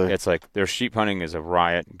 Absolutely. It's like their sheep hunting is a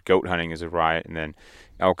riot, goat hunting is a riot, and then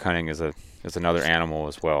elk hunting is another animal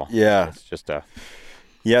as well. Yeah. It's just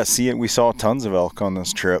we saw tons of elk on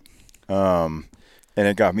this trip. And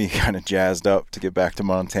it got me kind of jazzed up to get back to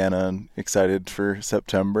Montana and excited for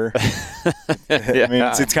September. Yeah. I mean,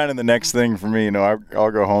 it's kind of the next thing for me. I'll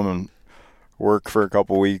go home and work for a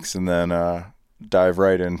couple weeks and then dive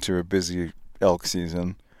right into a busy elk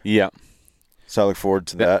season. Yeah. So I look forward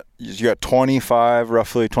to that. You got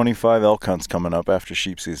roughly 25 elk hunts coming up after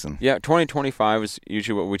sheep season. Yeah, 20-25 is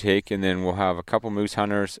usually what we take, and then we'll have a couple moose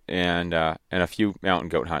hunters and a few mountain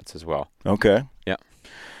goat hunts as well. Okay. Yeah.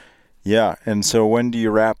 Yeah, and so when do you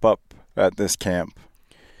wrap up at this camp?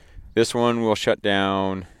 This one will shut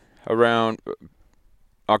down around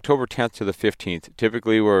October 10th to the 15th.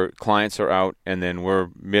 Typically, where clients are out, and then we're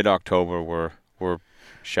mid-October, we're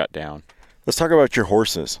shut down. Let's talk about your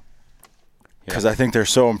horses, because I think they're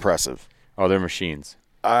so impressive. Oh, they're machines.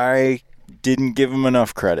 I didn't give them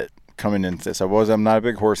enough credit coming into this. I'm not a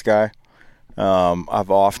big horse guy.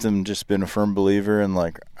 I've often just been a firm believer in,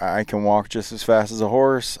 like, I can walk just as fast as a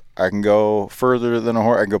horse. I can go further than a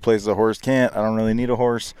horse. I can go places a horse can't. I don't really need a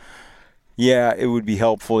horse. Yeah, it would be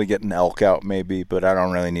helpful to get an elk out maybe, but I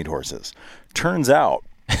don't really need horses. Turns out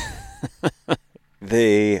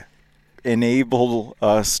they enable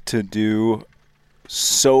us to do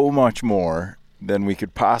so much more than we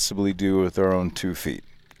could possibly do with our own 2 feet.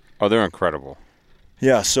 Oh, they're incredible.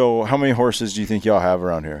 Yeah, so how many horses do you think y'all have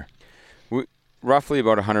around here? Roughly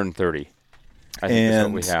about 130. I think that's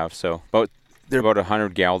what we have. So about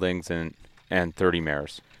 100 geldings and 30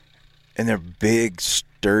 mares. And they're big,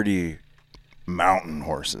 sturdy mountain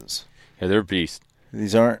horses. Yeah, they're beasts.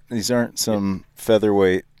 These aren't some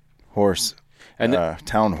featherweight horse, and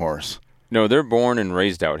town horse. No, they're born and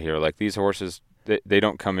raised out here. Like these horses, they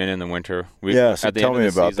don't come in the winter. So tell me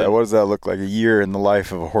about that. What does that look like? A year in the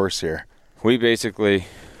life of a horse here. We basically,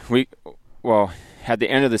 at the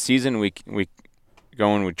end of the season, we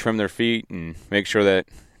go and we trim their feet and make sure that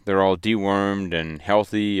they're all dewormed and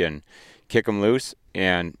healthy and kick them loose,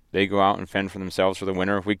 and they go out and fend for themselves for the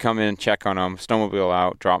winter. We come in, check on them, snowmobile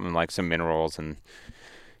out, drop them like some minerals and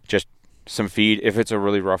just some feed. If it's a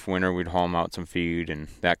really rough winter, we'd haul them out some feed and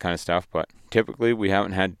that kind of stuff. But typically we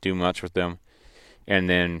haven't had to do much with them. And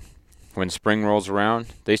then when spring rolls around,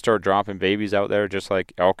 they start dropping babies out there just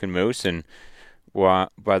like elk and moose. And by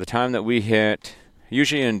the time that we hit,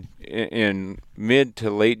 usually in mid to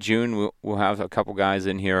late June, we'll have a couple guys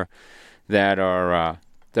in here that are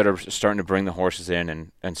starting to bring the horses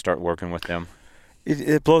in and start working with them.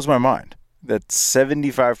 It blows my mind that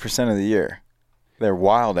 75% of the year they're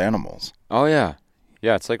wild animals. Oh yeah,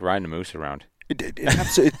 yeah. It's like riding a moose around.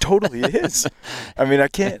 It totally is. I mean, I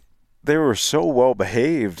can't. They were so well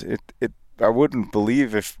behaved. I wouldn't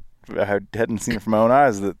believe if I hadn't seen it from my own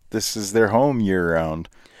eyes that this is their home year round.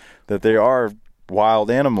 That they are wild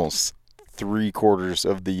animals 3/4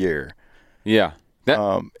 of the year. Yeah.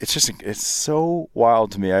 It's so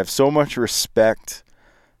wild to me. I have so much respect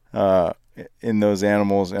in those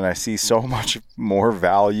animals, and I see so much more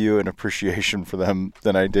value and appreciation for them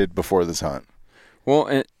than I did before this hunt.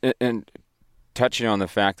 Well, and touching on the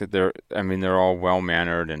fact that they're all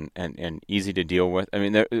well-mannered and easy to deal with. I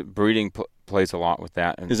mean, breeding plays a lot with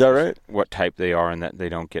that. And is that right? What type they are, and that they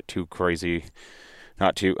don't get too crazy.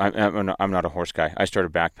 I'm not a horse guy. I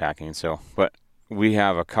started backpacking, but we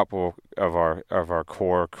have a couple of our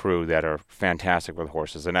core crew that are fantastic with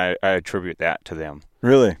horses, and I attribute that to them.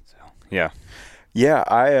 Really? So, yeah.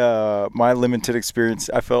 Yeah, my limited experience,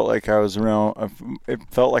 I felt like I was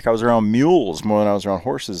around mules more than I was around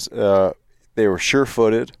horses. They were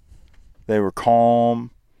sure-footed. They were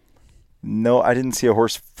calm. No, I didn't see a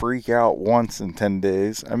horse freak out once in 10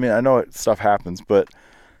 days. I mean, I know stuff happens, but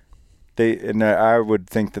I would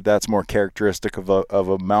think that that's more characteristic of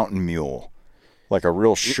a mountain mule, like a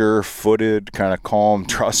real sure-footed, kind of calm,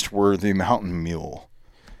 trustworthy mountain mule.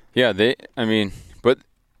 Yeah, but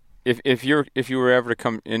if you were ever to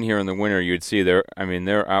come in here in the winter, you'd see they're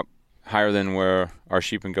up higher than where our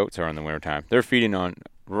sheep and goats are in the wintertime. They're feeding on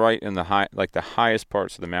right in the highest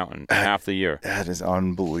parts of the mountain half the year. That is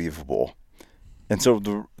unbelievable. And so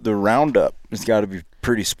the roundup has got to be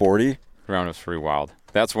pretty sporty. Roundup's pretty wild.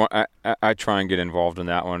 That's one I try and get involved in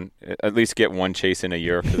that one. At least get one chase in a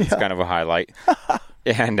year because it's kind of a highlight.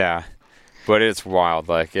 And but it's wild.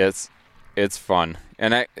 Like it's fun.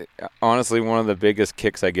 And I honestly, one of the biggest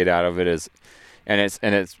kicks I get out of it is, and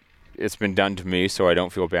it's been done to me, so I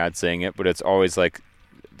don't feel bad saying it. But it's always like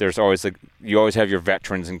you always have your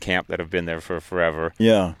veterans in camp that have been there for forever.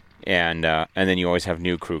 Yeah. And then you always have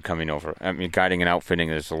new crew coming over. I mean, guiding and outfitting,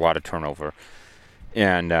 there's a lot of turnover.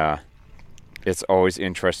 And it's always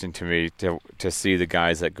interesting to me to see the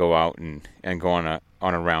guys that go out and go on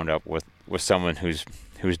a roundup with someone who's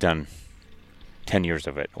done 10 years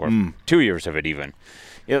of it or 2 years of it even.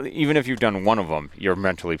 Even if you've done one of them, you're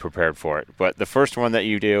mentally prepared for it. But the first one that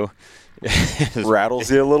you do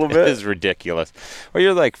rattles you a little bit. Is ridiculous. Well,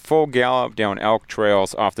 you're like full gallop down elk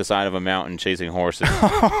trails off the side of a mountain chasing horses.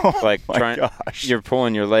 Gosh. You're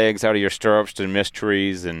pulling your legs out of your stirrups to miss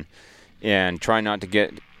trees and try not to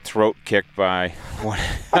get throat kicked by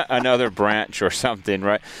another branch or something,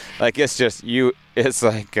 right? Like it's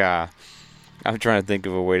like I'm trying to think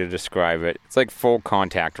of a way to describe it. It's like full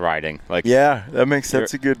contact riding. Like yeah,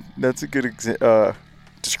 that's a good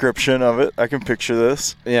description of it. I can picture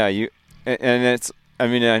this. Yeah, and it's. I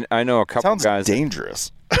mean, I know a couple guys. Sounds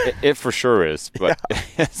dangerous. It for sure is, but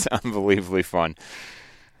it's unbelievably fun.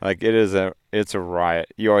 Like it's a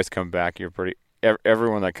riot. You always come back.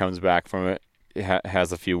 Everyone that comes back from it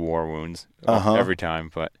has a few war wounds every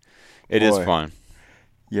time, but it is fun.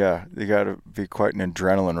 Yeah, they got to be quite an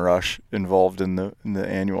adrenaline rush involved in the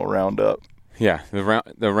annual roundup. Yeah,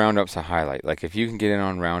 the roundup's a highlight. Like if you can get in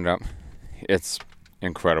on roundup, it's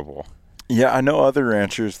incredible. Yeah, I know other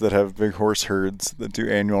ranchers that have big horse herds that do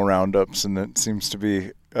annual roundups, and it seems to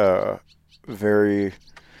be very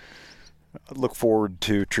look forward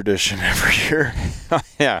to tradition every year.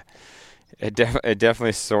 Yeah, it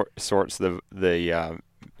definitely sorts the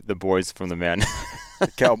boys from the men. The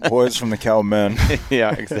cowboys from the cowmen.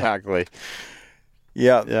 Yeah, exactly.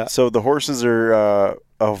 Yeah. So the horses are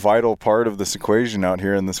a vital part of this equation out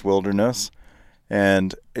here in this wilderness,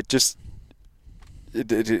 and it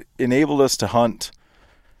enabled us to hunt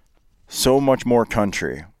so much more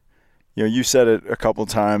country. You know, you said it a couple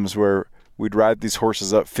times where we'd ride these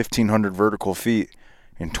horses up 1,500 vertical feet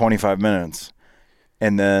in 25 minutes,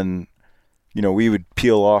 and then we would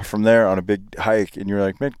peel off from there on a big hike, and you're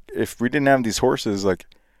like, man, if we didn't have these horses, like,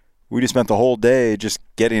 we just spent the whole day just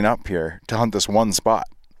getting up here to hunt this one spot.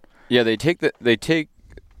 Yeah, they take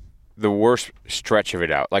the worst stretch of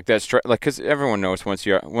it out, like that stretch, like because everyone knows once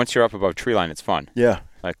you're up above tree line, it's fun. Yeah,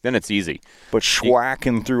 like then it's easy. But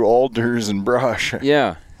schwacking through alders and brush.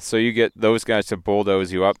 Yeah, so you get those guys to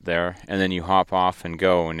bulldoze you up there, and then you hop off and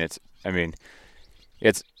go, and it's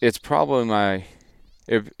probably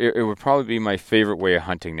It would probably be my favorite way of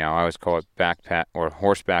hunting now. I always call it backpack or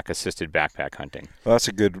horseback assisted backpack hunting. Well,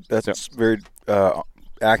 that's very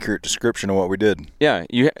accurate description of what we did. Yeah,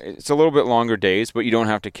 it's a little bit longer days, but you don't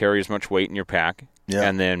have to carry as much weight in your pack. Yeah.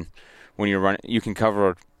 And then when you're running, you can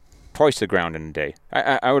cover twice the ground in a day.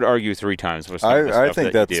 I would argue 3 times with some of the stuff I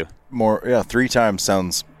think that that's you do. more. Yeah, 3 times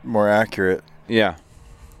sounds more accurate. Yeah.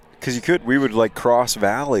 Because we would like cross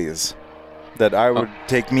valleys that I would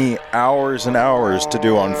take me hours and hours to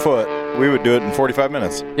do on foot. We would do it in 45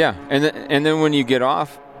 minutes. Yeah, and then when you get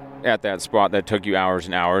off at that spot that took you hours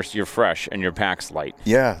and hours, you're fresh and your pack's light.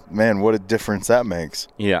 Yeah, man, what a difference that makes.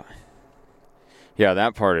 Yeah. Yeah,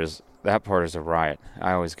 that part is a riot.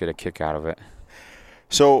 I always get a kick out of it.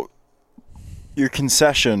 So, your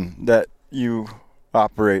concession that you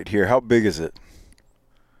operate here, how big is it?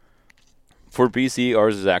 For BC,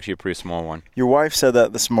 ours is actually a pretty small one. Your wife said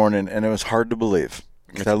that this morning, and it was hard to believe.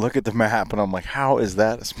 Because I look at the map, and I'm like, how is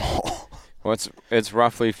that small? Well, it's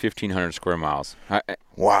roughly 1,500 square miles.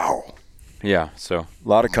 Wow. Yeah, so A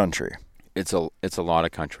lot of country. it's a lot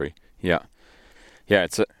of country. Yeah, yeah.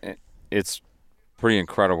 It's pretty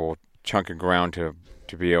incredible chunk of ground to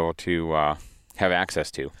be able to have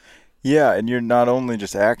access to. Yeah, and you're not only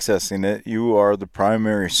just accessing it, you are the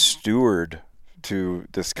primary steward to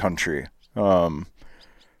this country.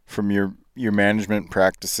 From your management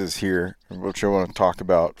practices here, which I want to talk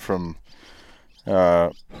about, from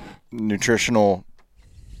nutritional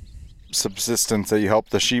subsistence that you help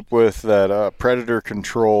the sheep with, that predator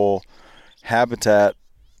control, habitat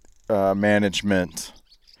management.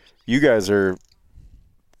 You guys are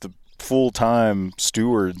the full-time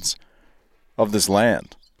stewards of this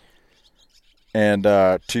land, and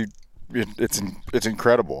it's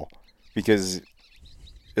incredible because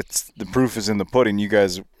the proof is in the pudding. You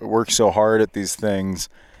guys work so hard at these things,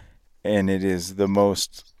 and it is the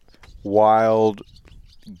most wild,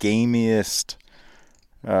 gamiest,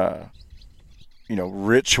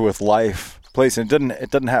 rich with life place. And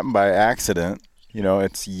it doesn't happen by accident.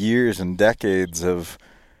 It's years and decades of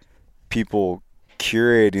people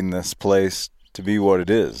curating this place to be what it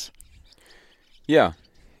is. Yeah.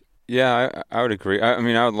 Yeah, I would agree. I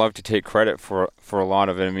mean, I would love to take credit for a lot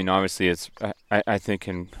of it. I mean, obviously, I think,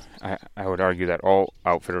 and I would argue that all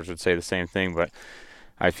outfitters would say the same thing, but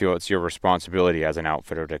I feel it's your responsibility as an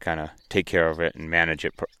outfitter to kind of take care of it and manage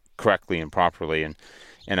it correctly and properly.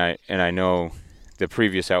 And I know the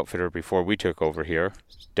previous outfitter before we took over here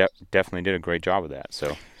definitely did a great job of that.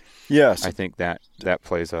 So yes, I think that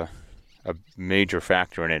plays a major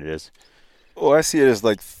factor in it. Well, I see it as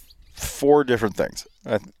like 4 different things.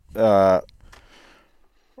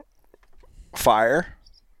 Fire,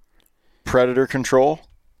 predator control,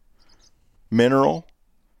 mineral,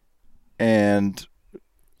 and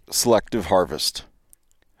selective harvest.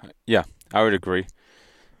 Yeah, I would agree.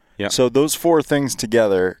 Yeah. So those 4 things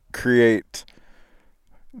together create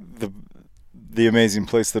the amazing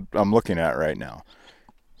place that I'm looking at right now.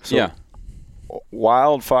 So yeah.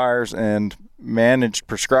 Wildfires and managed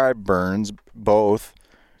prescribed burns, both.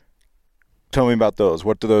 Tell me about those.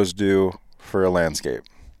 What do those do for a landscape?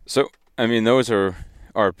 So, I mean, those are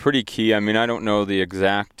pretty key. I mean, I don't know the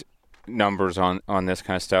exact numbers on this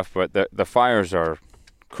kind of stuff, but the fires are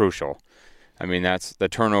crucial. I mean, that's the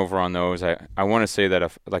turnover on those. I want to say that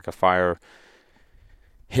a fire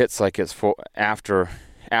hits like its full after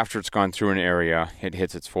it's gone through an area, it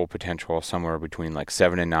hits its full potential somewhere between like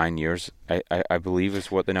 7 and 9 years. I believe is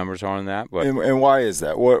what the numbers are on that. But and why is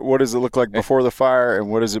that? What does it look like before the fire, and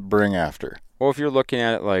what does it bring after? Well, if you're looking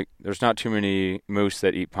at it like there's not too many moose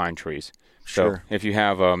that eat pine trees. Sure. So if you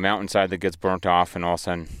have a mountainside that gets burnt off, and all of a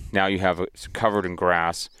sudden now you have it's covered in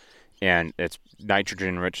grass, and it's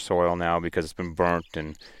nitrogen-rich soil now because it's been burnt,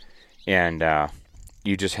 and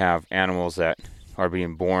you just have animals that are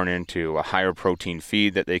being born into a higher protein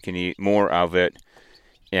feed that they can eat more of it,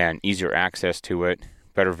 and easier access to it,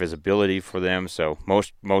 better visibility for them. So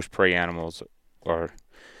most prey animals are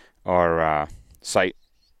sight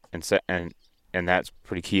and that's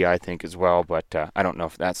pretty key, I think, as well. But I don't know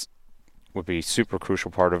if that's would be super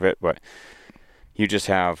crucial part of it. But you just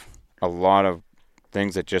have a lot of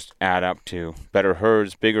things that just add up to better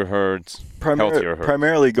herds, bigger herds, healthier herds.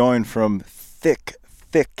 Primarily going from thick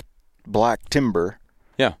black timber,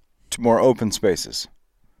 yeah, to more open spaces.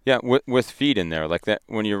 Yeah, with feed in there. Like that,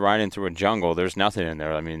 when you're riding through a jungle, there's nothing in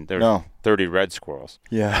there. I mean, there's 30 red squirrels.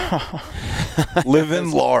 Yeah. Living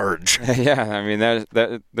large. Yeah, I mean,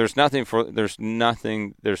 there's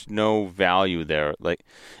no value there. Like,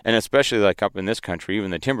 and especially like up in this country, even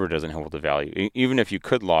the timber doesn't hold the value. Even if you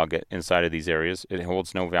could log it inside of these areas, it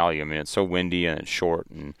holds no value. I mean, it's so windy and it's short.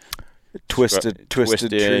 And twisted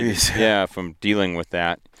trees. Yeah, from dealing with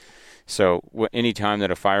that. So any time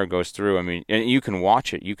that a fire goes through, I mean, and you can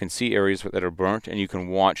watch it. You can see areas that are burnt, and you can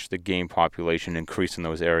watch the game population increase in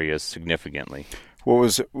those areas significantly. What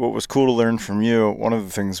was cool to learn from you, one of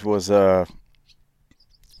the things was the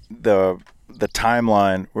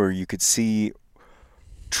timeline where you could see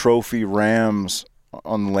trophy rams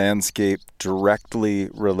on the landscape directly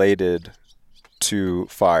related to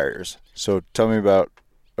fires. So tell me about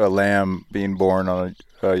a lamb being born on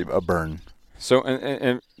a burn. So,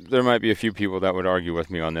 and there might be a few people that would argue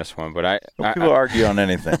with me on this one, but people argue on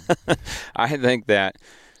anything. I think that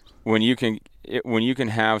when you can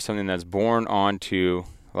have something that's born onto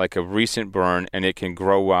like a recent burn, and it can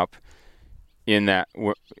grow up in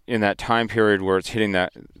that time period where it's hitting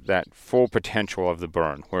that full potential of the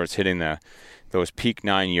burn, where it's hitting those peak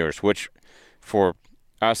 9 years, which for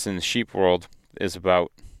us in the sheep world is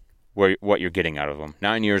about what you're getting out of them.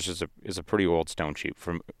 9 years is a pretty old stone sheep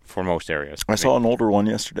for most areas. I saw an older one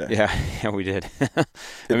yesterday. Yeah, we did.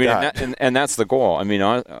 I mean, and that's the goal. I mean,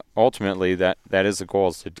 ultimately that is the goal,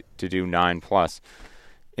 is to do 9+,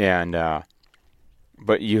 and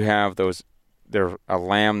but you have those. They're a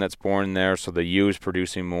lamb that's born there, so the ewe is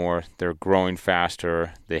producing more. They're growing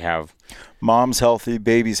faster. They have mom's healthy,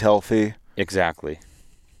 baby's healthy. Exactly.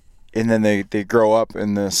 And then they grow up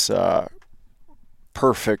in this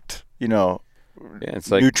perfect, it's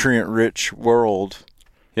like nutrient-rich world.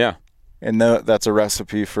 Yeah. And that's a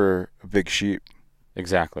recipe for a big sheep.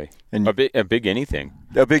 Exactly. And a big anything.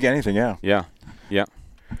 A big anything, yeah. Yeah. Yeah.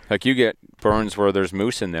 Like you get burns where there's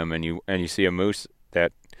moose in them, and you see a moose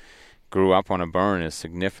that grew up on a burn is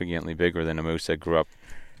significantly bigger than a moose that grew up.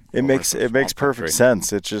 It makes perfect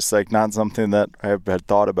sense. It's just like not something that I had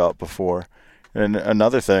thought about before. And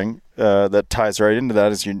another thing that ties right into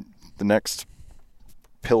that is the next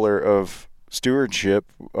pillar of stewardship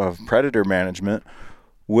of predator management,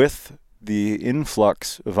 with the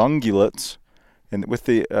influx of ungulates and with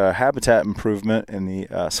the habitat improvement and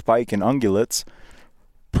the spike in ungulates,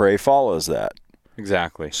 prey follows that.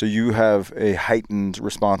 Exactly. So you have a heightened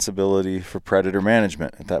responsibility for predator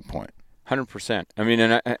management at that point. 100%. I mean,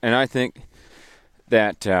 and I think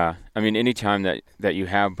that anytime that you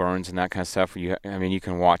have burns and that kind of stuff, you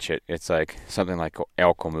can watch it. It's like something like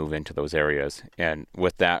elk will move into those areas, and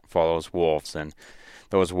with that follows wolves, and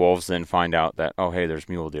those wolves then find out that, oh, hey, there's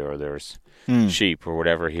mule deer or there's sheep or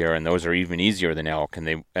whatever here, and those are even easier than elk,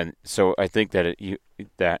 and so I think that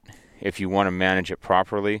that if you want to manage it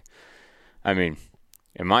properly, I mean,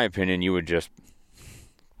 in my opinion, you would just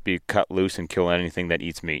be cut loose and kill anything that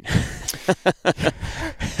eats meat.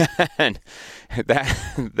 And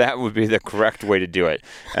that would be the correct way to do it.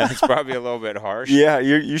 And it's probably a little bit harsh. Yeah,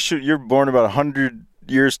 you're born about 100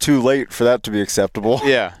 years too late for that to be acceptable.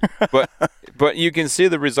 Yeah. But you can see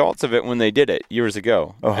the results of it when they did it years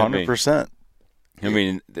ago. 100%. I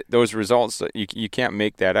mean, those results, you can't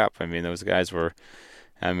make that up. I mean, those guys we're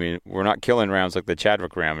not killing rams like the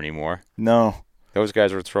Chadwick ram anymore. No. Those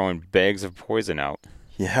guys were throwing bags of poison out.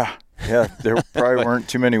 Yeah. There probably weren't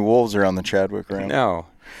too many wolves around the Chadwick ram. No.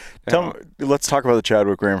 Let's talk about the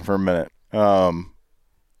Chadwick ram for a minute.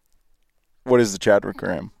 What is the Chadwick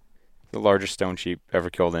ram? The largest stone sheep ever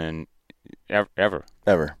killed ever.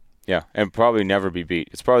 Ever. Yeah, and probably never be beat.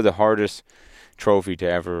 It's probably the hardest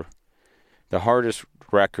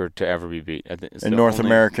record to ever be beat. In North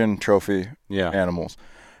American trophy animals.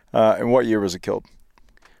 And what year was it killed?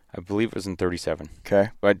 I believe it was in 1937. Okay.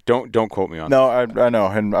 But don't quote me on that. No, I know,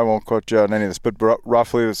 and I won't quote you on any of this, but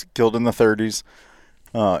roughly it was killed in the 1930s.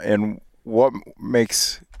 And what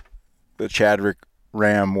makes the Chadwick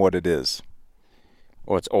ram what it is?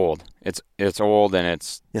 Well, it's old. It's old, and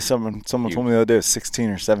it's... Yeah, someone told me the other day it was 16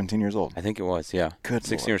 or 17 years old. I think it was, yeah. Good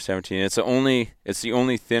 16 Lord. Or 17. It's the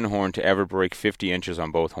only thin horn to ever break 50 inches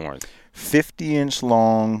on both horns. 50-inch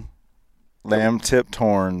long lamb-tipped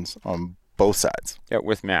horns on both sides. Yeah,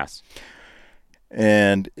 with mass.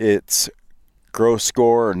 And its gross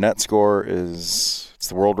score or net score it's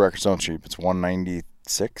the world record stone sheep. It's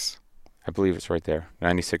 196. I believe it's right there,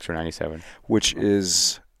 96 or 97. Which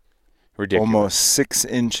is ridiculous. Almost 6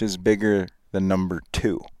 inches bigger than number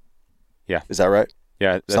 2. Yeah. Is that right?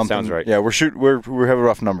 Yeah, that sounds right. Yeah, we have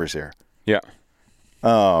rough numbers here. Yeah.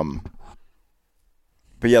 But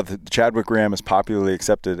yeah, the Chadwick ram is popularly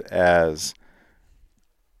accepted as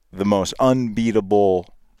the most unbeatable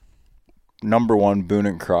number one Boone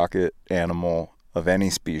and Crockett animal of any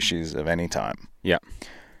species of any time. Yeah.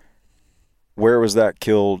 Where was that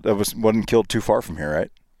killed? That wasn't killed too far from here,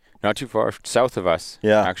 right? Not too far. South of us.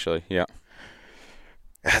 Yeah. Actually, yeah.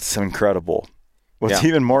 That's incredible. What's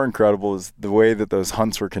even more incredible is the way that those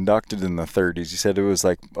hunts were conducted in the 30s. You said it was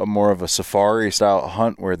like more of a safari-style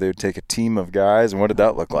hunt where they would take a team of guys, and what did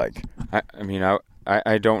that look like?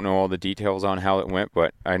 I don't know all the details on how it went,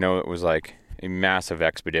 but I know it was like a massive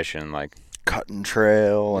expedition, like cutting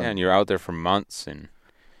trail. And you're out there for months, and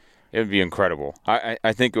it would be incredible.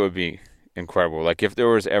 I think it would be incredible. Like if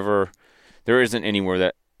there isn't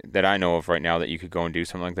anywhere that I know of right now that you could go and do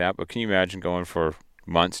something like that, but can you imagine going for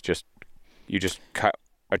months, you just cut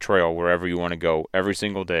a trail wherever you want to go every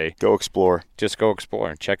single day. Go explore. Just go explore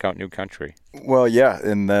and check out new country. Well, yeah,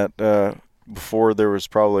 in that before there was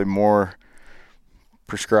probably more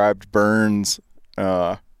prescribed burns,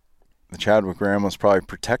 the Chadwick Ram was probably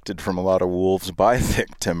protected from a lot of wolves by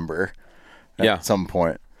thick timber at some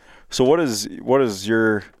point. So what is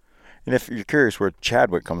your, and if you're curious where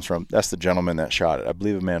Chadwick comes from, that's the gentleman that shot it. I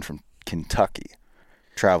believe a man from Kentucky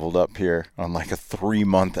traveled up here on like a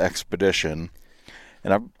 3-month expedition,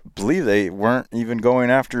 and I believe they weren't even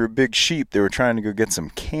going after a big sheep. They were trying to go get some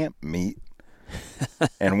camp meat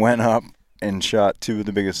and went up and shot 2 of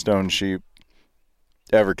the biggest stone sheep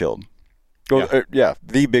ever killed.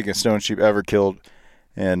 The biggest stone sheep ever killed,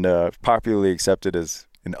 and popularly accepted as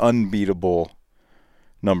an unbeatable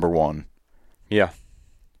number 1. Yeah.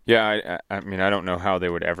 I mean, I don't know how they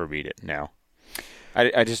would ever beat it now.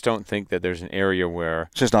 I just don't think that there's an area where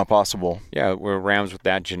it's just not possible. Yeah, where rams with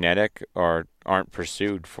that genetic aren't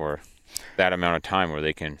pursued for that amount of time where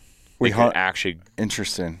they can actually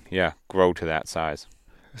grow to that size.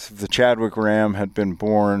 If the Chadwick Ram had been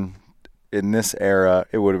born in this era,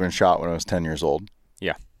 it would have been shot when it was 10 years old.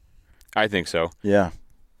 Yeah, I think so. Yeah,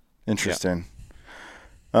 interesting.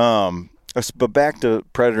 Yeah. But back to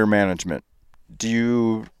predator management. Do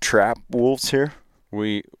you trap wolves here?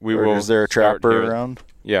 We will. Is there a trapper around?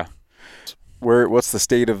 Yeah. What's the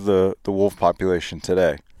state of the wolf population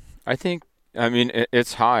today? I mean,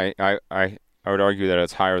 it's high. I would argue that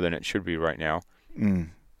it's higher than it should be right now.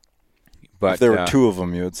 But if there were 2 of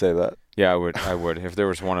them, you would say that. Yeah, I would. If there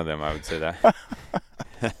was one of them, I would say that.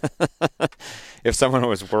 If someone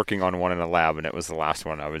was working on one in a lab and it was the last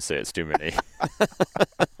one, I would say it's too many.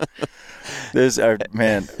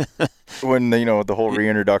 When the whole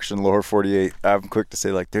reintroduction lower 48, I'm quick to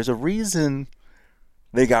say, like, there's a reason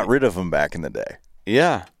they got rid of them back in the day.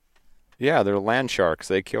 Yeah, they're land sharks.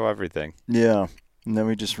 They kill everything. Yeah, and then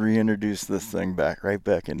we just reintroduce this thing right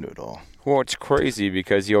back into it all. Well, it's crazy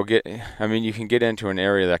because you can get into an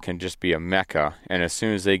area that can just be a mecca, and as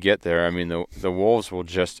soon as they get there, I mean, the wolves will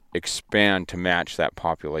just expand to match that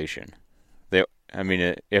population.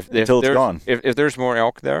 If there's more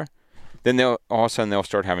elk there, then all of a sudden they'll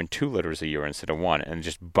start having 2 litters a year instead of 1, and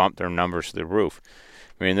just bump their numbers to the roof.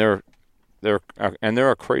 I mean, they're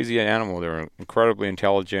a crazy animal. They're incredibly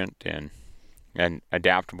intelligent and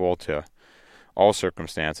adaptable to all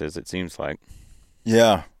circumstances. It seems like.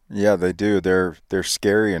 Yeah, they do. They're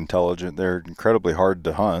scary intelligent. They're incredibly hard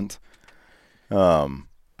to hunt. In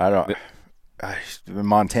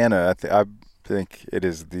Montana, I think it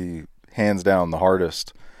is the hands down the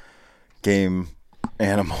hardest game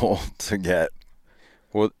animal to get.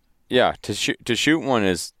 Well, yeah, to shoot one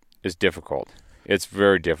is difficult. It's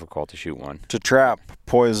very difficult to shoot one. To trap,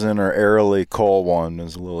 poison, or airily call one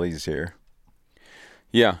is a little easier.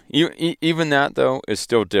 Yeah, even that though is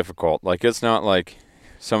still difficult. Like it's not like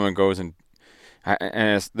someone goes and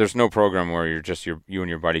there's no program where you and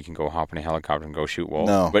your buddy can go hop in a helicopter and go shoot wolves.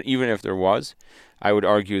 No. But even if there was, I would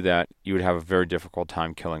argue that you would have a very difficult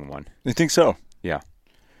time killing one. You think so? Yeah.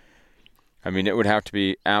 I mean, it would have to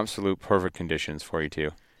be absolute perfect conditions for you to.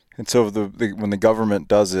 And so when the government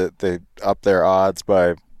does it, they up their odds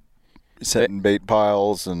by setting bait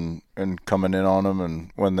piles and coming in on them,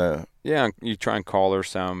 and when you try and collar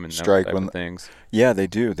some and strike those type of things. Yeah, they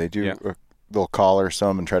do. Yeah. They'll collar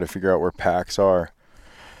some and try to figure out where packs are.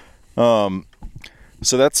 So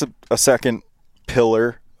that's a second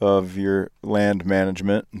pillar of your land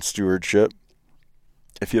management and stewardship.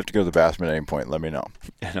 If you have to go to the bathroom at any point, let me know.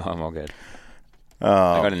 No, I'm all good.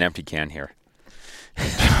 I got an empty can here.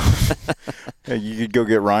 You could go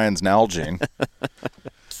get Ryan's Nalgene.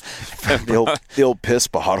 the old piss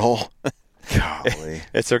bottle. Golly.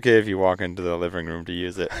 It's okay if you walk into the living room to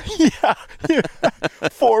use it. Yeah.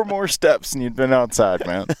 4 more steps and you'd been outside,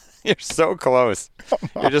 man. You're so close.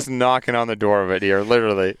 You're just knocking on the door of it here,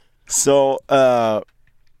 literally. So, the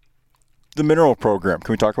mineral program,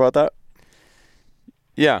 can we talk about that?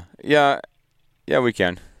 Yeah, we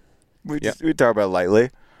can. We talk about it lightly.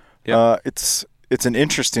 Yeah. It's an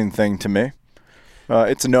interesting thing to me.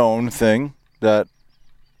 It's a known thing that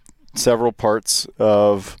several parts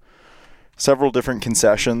of several different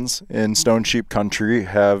concessions in Stone Sheep country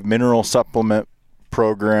have mineral supplement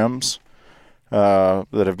programs that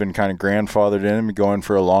have been kind of grandfathered in and been going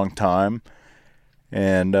for a long time.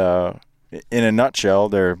 And in a nutshell,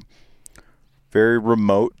 they're very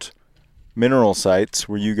remote mineral sites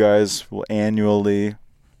where you guys will annually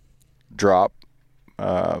drop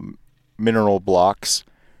mineral blocks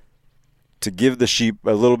to give the sheep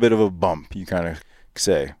a little bit of a bump, you kind of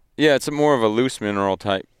say. Yeah, it's more of a loose mineral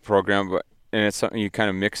type program, and it's something you kind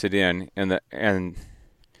of mix it in, and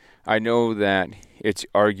I know that it's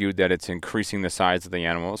argued that it's increasing the size of the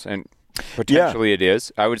animals, and potentially it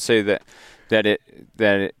is. I would say that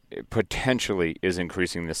it potentially is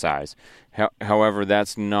increasing the size. However,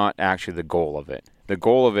 that's not actually the goal of it. The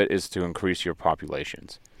goal of it is to increase your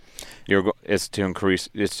populations. It's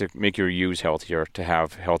to make your ewes healthier, to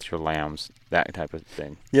have healthier lambs, that type of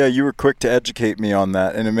thing. Yeah, you were quick to educate me on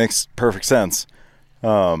that, and it makes perfect sense.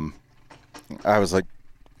 I was like,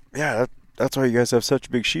 yeah, that's why you guys have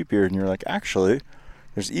such big sheep here. And you're like, actually,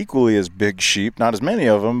 there's equally as big sheep, not as many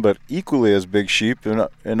of them, but equally as big sheep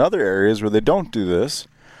in other areas where they don't do this.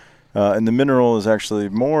 And the mineral is actually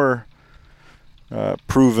more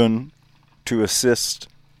proven to assist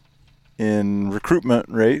in recruitment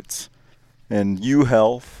rates and ewe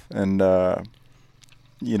health and the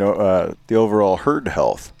overall herd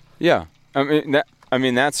health. Yeah, I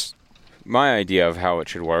mean that's my idea of how it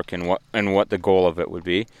should work and what the goal of it would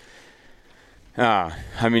be. I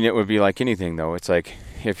mean, it would be like anything though. It's like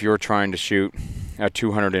if you're trying to shoot a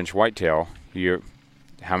 200-inch whitetail,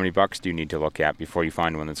 how many bucks do you need to look at before you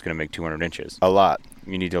find one that's going to make 200 inches? A lot.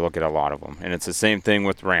 You need to look at a lot of them, and it's the same thing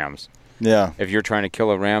with rams. Yeah. If you're trying to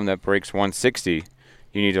kill a ram that breaks 160,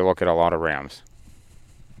 you need to look at a lot of rams.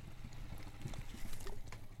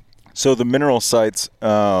 So the mineral sites,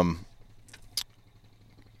 they're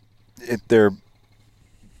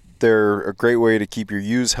a great way to keep your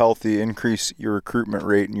ewes healthy, increase your recruitment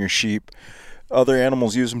rate in your sheep. Other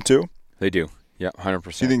animals use them too? They do. Yeah,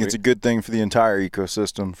 100%. Do you think it's a good thing for the entire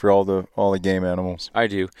ecosystem for all the game animals? I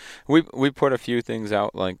do. We put a few things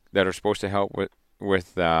out like that are supposed to help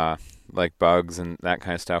with like bugs and that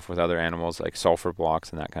kind of stuff with other animals, like sulfur blocks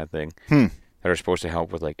and that kind of thing. That are supposed to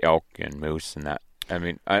help with like elk and moose and that. I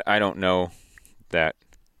mean, I don't know that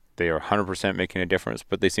they are 100% making a difference,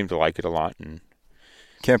 but they seem to like it a lot and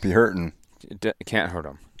can't be hurting. It can't hurt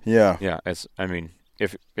them. Yeah. Yeah. I mean,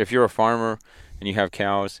 if you're a farmer and you have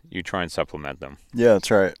cows, you try and supplement them. Yeah,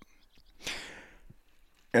 that's right.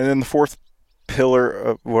 And then the fourth pillar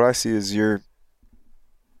of what I see is your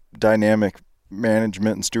dynamic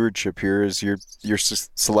management and stewardship here is your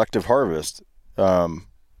selective harvest.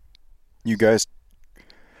 You guys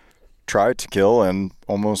try to kill and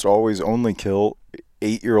almost always only kill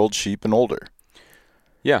 8-year-old sheep and older.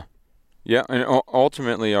 Yeah. Yeah, and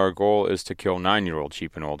ultimately our goal is to kill 9-year-old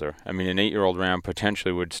sheep and older. I mean, an 8-year-old ram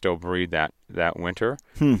potentially would still breed that winter.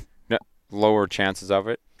 Lower chances of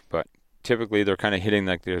it, but typically they're kind of hitting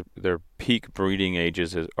like their peak breeding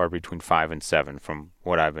ages are between 5 and 7 from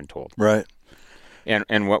what I've been told. Right.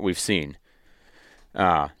 And what we've seen.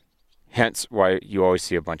 Hence why you always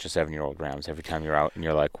see a bunch of 7-year-old rams every time you're out and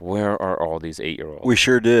you're like, where are all these 8-year-olds? We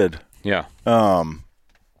sure did. Yeah.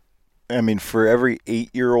 I mean, for every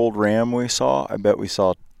 8-year-old ram we saw, I bet we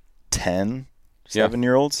saw 10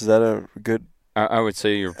 7-year-olds. Is that a good I would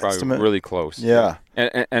say you're probably estimate? Really close. Yeah.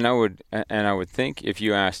 And I would think if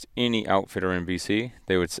you asked any outfitter in BC,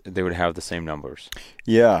 they would have the same numbers.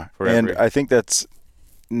 Yeah. And I think that's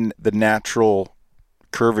the natural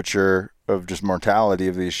curvature of just mortality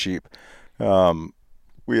of these sheep.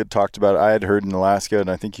 We had talked about, I had heard in Alaska, and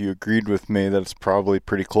I think you agreed with me that it's probably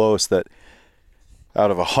pretty close, that out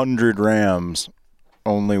of 100 rams,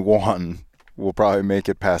 only one will probably make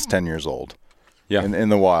it past 10 years old. Yeah. In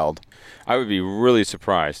the wild. I would be really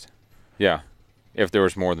surprised. Yeah. If there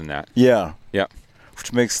was more than that. Yeah. Yeah.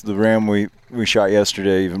 Which makes the ram we shot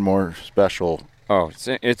yesterday even more special. Oh,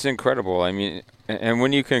 it's incredible. I mean, and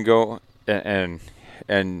when you can go and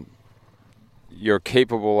you're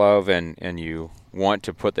capable of and you want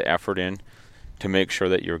to put the effort in to make sure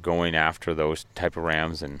that you're going after those type of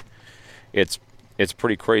rams, and it's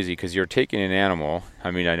pretty crazy because you're taking an animal.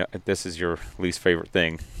 I mean, I know this is your least favorite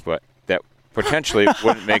thing, but that potentially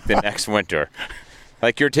wouldn't make the next winter.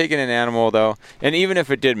 Like, you're taking an animal, though, and even if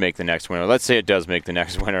it did make the next winter, let's say it does make the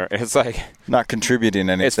next winter, it's like... Not contributing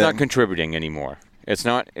anything. It's not contributing anymore.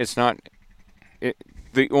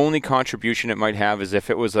 The only contribution it might have is if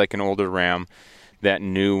it was like an older ram that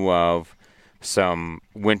knew of some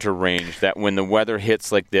winter range, that when the weather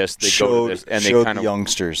hits like this, they go to this, and they kind of...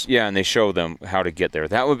 youngsters. Yeah, and they show them how to get there.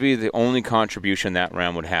 That would be the only contribution that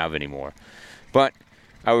ram would have anymore. But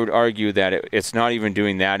I would argue that it's not even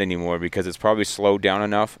doing that anymore because it's probably slowed down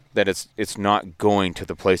enough that it's not going to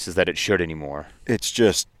the places that it should anymore. It's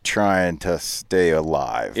just trying to stay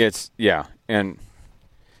alive. And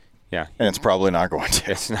it's probably not going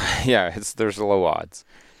to. It's not. There's low odds.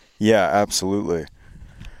 Yeah, absolutely.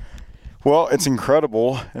 Well, it's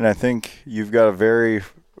incredible, and I think you've got a very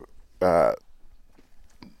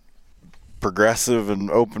progressive and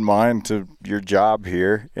open mind to your job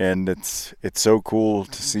here, and it's so cool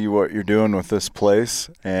to see what you're doing with this place,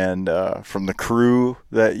 and from the crew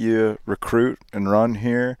that you recruit and run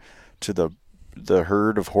here to the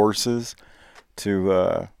herd of horses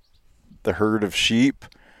to the herd of sheep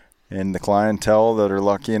and the clientele that are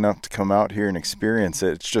lucky enough to come out here and experience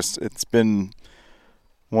it. It's been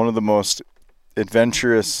one of the most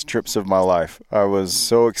adventurous trips of my life. I was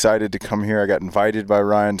so excited to come here. I got invited by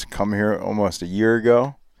Ryan to come here almost a year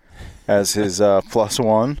ago as his plus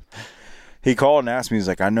one. He called and asked me, he's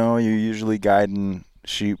like, I know you're usually guiding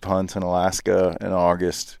sheep hunts in Alaska in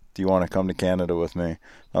August. Do you want to come to Canada with me?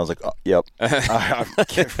 I was like, oh, yep.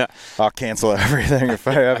 I'll cancel everything if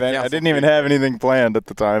I have any. I didn't even have anything planned at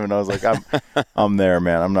the time, and I was like, I'm there,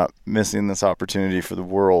 man. I'm not missing this opportunity for the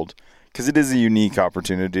world, because it is a unique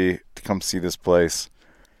opportunity to come see this place.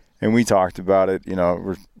 And we talked about it. You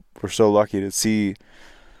know, we're so lucky to see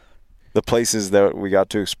the places that we got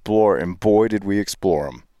to explore, and boy, did we explore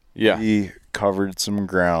them. Yeah. We covered some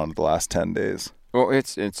ground the last 10 days. Well,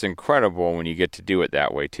 it's incredible when you get to do it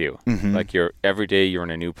that way too. Mm-hmm. Like every day you're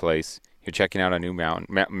in a new place. You're checking out a new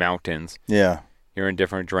mountains. Yeah. You're in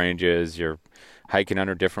different drainages. You're hiking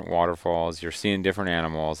under different waterfalls. You're seeing different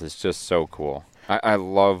animals. It's just so cool. I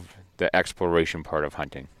love the exploration part of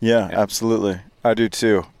hunting. Yeah, absolutely. I do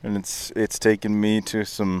too. And it's taken me to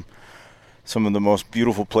some of the most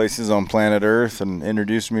beautiful places on planet Earth and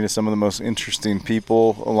introduced me to some of the most interesting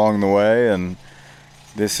people along the way, and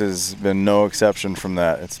this has been no exception from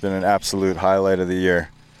that. It's been an absolute highlight of the year.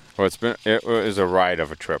 Well, it was a ride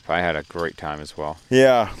of a trip. I had a great time as well.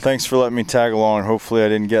 Yeah, thanks for letting me tag along. Hopefully I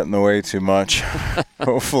didn't get in the way too much.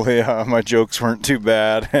 Hopefully my jokes weren't too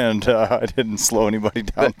bad, and I didn't slow anybody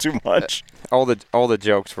down too much. All the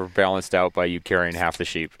jokes were balanced out by you carrying half the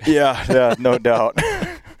sheep. Yeah, no doubt.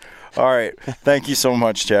 All right. Thank you so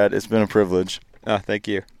much, Chad. It's been a privilege. Thank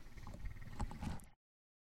you.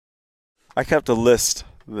 I kept a list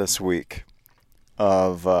this week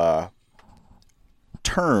of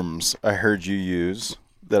terms I heard you use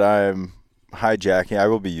that I'm hijacking. I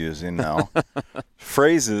will be using now.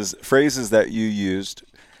 phrases that you used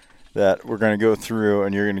that we're going to go through,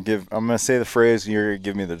 and I'm going to say the phrase, and you're going to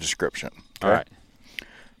give me the description. Okay? All right.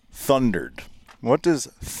 Thundered. What does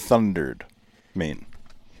thundered mean?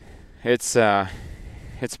 It's a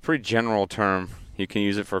pretty general term. You can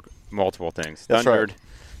use it for multiple things. That's Thundered. Right.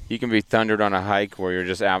 You can be thundered on a hike where you're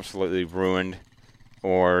just absolutely ruined,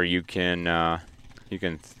 or you can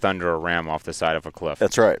thunder a ram off the side of a cliff.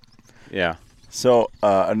 That's right. Yeah. So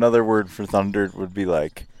another word for thundered would be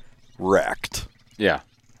like wrecked. Yeah.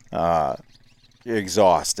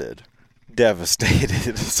 Exhausted,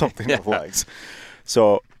 devastated, something of likes.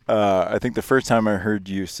 So I think the first time I heard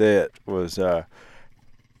you say it was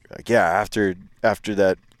after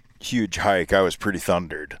that huge hike, I was pretty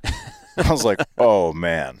thundered. I was like, oh,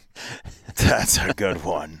 man, that's a good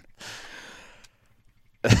one.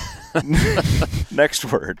 Next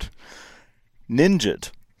word,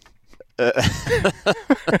 ninja'd.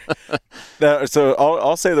 So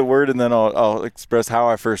I'll say the word, and then I'll express how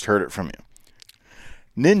I first heard it from you.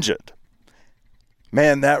 Ninja'd.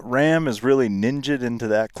 Man, that ram is really ninja'd into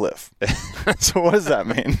that cliff. So what does that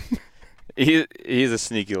mean? He's a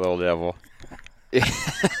sneaky little devil.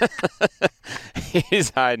 He's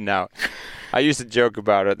hiding out. I used to joke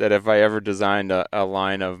about it that if I ever designed a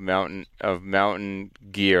line of mountain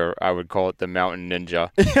gear, I would call it the Mountain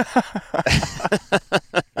Ninja.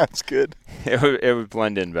 That's good. It would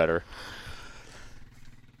blend in better.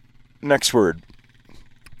 Next word.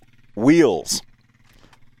 Wheels.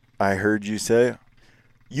 I heard you say,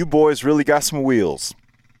 you boys really got some wheels.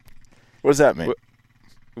 What does that mean?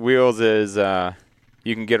 Wheels is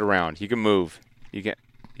you can get around. You can move.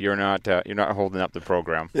 You're not holding up the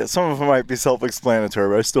program. Yeah, some of them might be self-explanatory,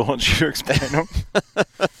 but I still want you to explain them.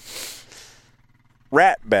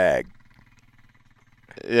 Rat bag.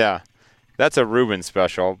 Yeah, that's a Reuben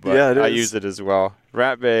special, but yeah, I use it as well.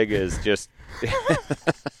 Rat bag is just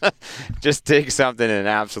take something and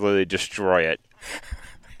absolutely destroy it.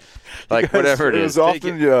 Like whatever it is. It was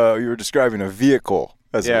often you were describing a vehicle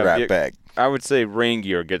as a rat bag. I would say rain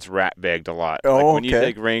gear gets rat bagged a lot. Oh, like when you okay.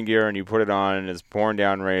 take rain gear and you put it on and it's pouring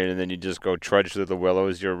down rain and then you just go trudge through the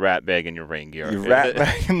willows, you're rat bagging your rain gear. You rat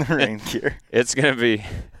bagging the rain gear. It's gonna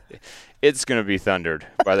be thundered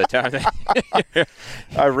by the time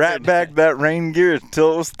I rat bagged that rain gear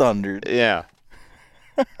until it was thundered. Yeah.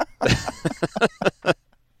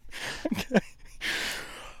 Okay.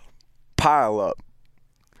 Pile up.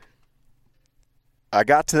 I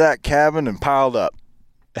got to that cabin and piled up.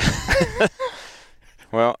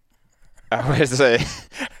 Well, I would say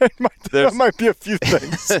That might be a few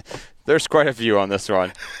things. there's quite a few on this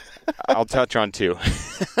one. I'll touch on two.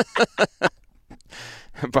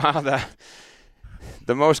 Piled up.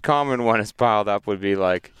 The most common one is piled up would be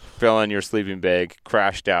like fell in your sleeping bag,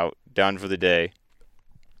 crashed out, done for the day.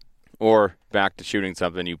 Or back to shooting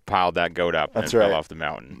something, you piled that goat up and fell off the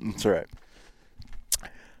mountain. That's right.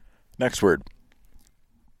 Next word.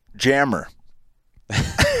 Jammer.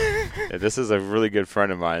 This is a really good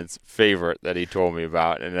friend of mine's favorite that he told me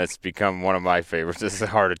about, and that's become one of my favorites. This is a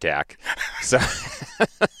heart attack. So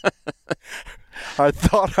I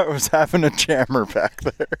thought I was having a jammer back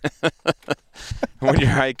there. when you're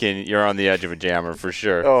hiking, you're on the edge of a jammer for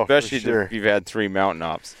sure. Oh, especially for sure. if you've had 3 mountain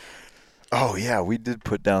ops. Oh, yeah, we did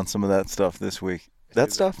put down some of that stuff this week.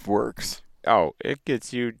 That stuff works. Oh, it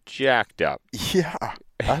gets you jacked up. Yeah.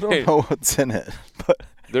 I don't know what's in it, but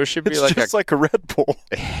there should be it's like a Red Bull.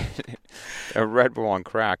 A Red Bull on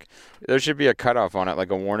crack. There should be a cutoff on it,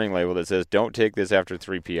 like a warning label that says, don't take this after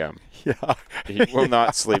 3 p.m. Yeah. You will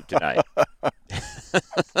not sleep tonight.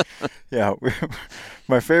 Yeah.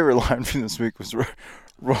 My favorite line from this week was,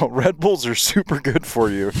 well, Red Bulls are super good for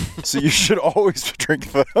you, so you should always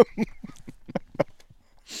drink them.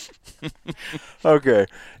 Okay.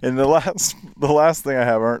 And the last thing I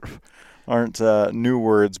have aren't new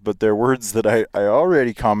words, but they're words that I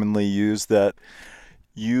already commonly use that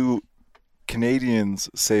you Canadians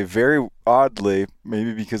say very oddly,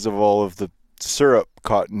 maybe because of all of the syrup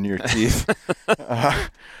caught in your teeth.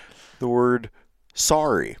 The word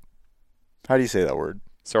sorry. How do you say that word?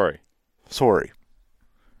 Sorry. Sorry.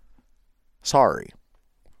 Sorry.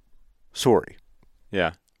 Sorry.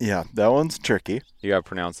 Yeah. Yeah, that one's tricky. You got to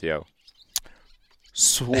pronounce the O.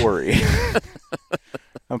 Sorry.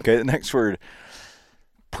 Okay, the next word.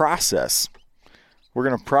 Process. We're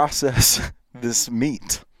going to process this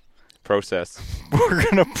meat. Process. We're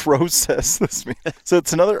going to process this meat. So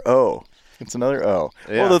it's another O. It's another O.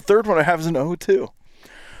 Yeah. Well, the third one I have is an O too.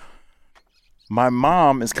 My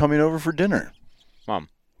mom is coming over for dinner.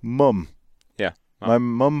 Mum. Yeah. Mom. My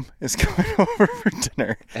mum is coming over for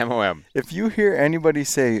dinner. M-O-M. If you hear anybody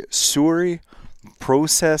say sorry,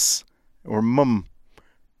 process, or mum,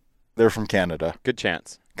 they're from Canada. Good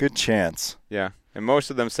chance. Good chance. Yeah. And most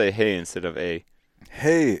of them say hey instead of a.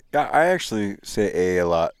 Hey, I actually say a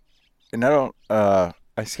lot. And I don't, I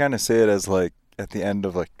kind of say it as like at the end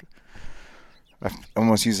of like, I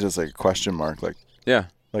almost use it as like a question mark. Like, Yeah.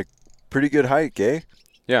 like pretty good hike, eh?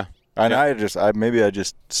 Yeah. And Yeah. maybe I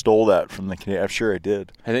just stole that from the Canadian. I'm sure I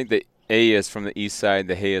did. I think the A is from the east side,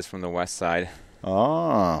 the hey is from the west side.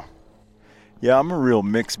 Ah. Yeah, I'm a real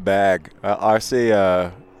mixed bag. I say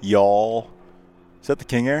y'all. Is that the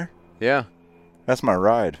King Air? Yeah. That's my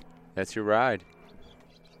ride. That's your ride.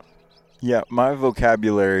 Yeah, my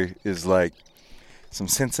vocabulary is like some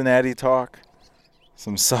Cincinnati talk,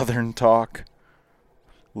 some Southern talk,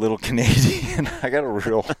 little Canadian. I got a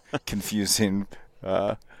real confusing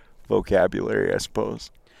vocabulary, I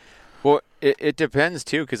suppose. Well, it depends,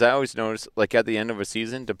 too, because I always notice, like, at the end of a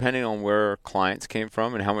season, depending on where clients came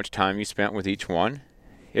from and how much time you spent with each one,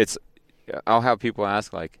 I'll have people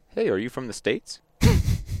ask, like, hey, are you from the States?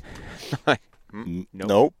 Like,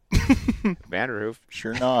 Nope. Vanderhoof.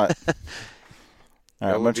 Sure not. All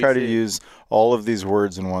right, I'm going LBC. to try to use all of these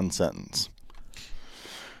words in one sentence.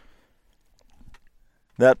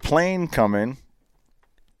 That plane coming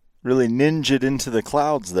really ninja'd into the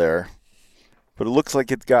clouds there, but it looks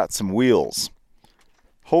like it's got some wheels.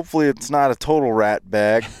 Hopefully it's not a total rat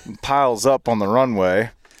bag and piles up on the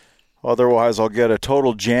runway. Otherwise I'll get a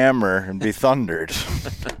total jammer and be thundered.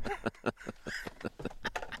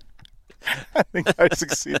 I think I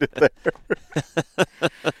succeeded there.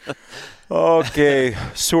 Okay,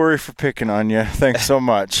 sorry for picking on you. Thanks so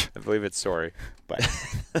much. I believe it's sorry. Bye.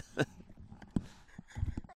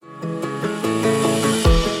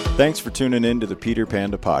 Thanks for tuning in to the Peter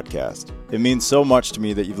Panda Podcast. It means so much to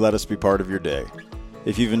me that you've let us be part of your day.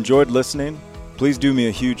 If you've enjoyed listening, please do me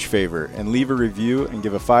a huge favor and leave a review and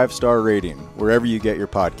give a 5-star rating wherever you get your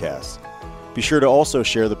podcasts. Be sure to also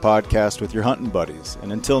share the podcast with your hunting buddies.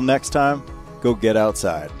 And until next time, go get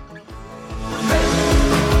outside.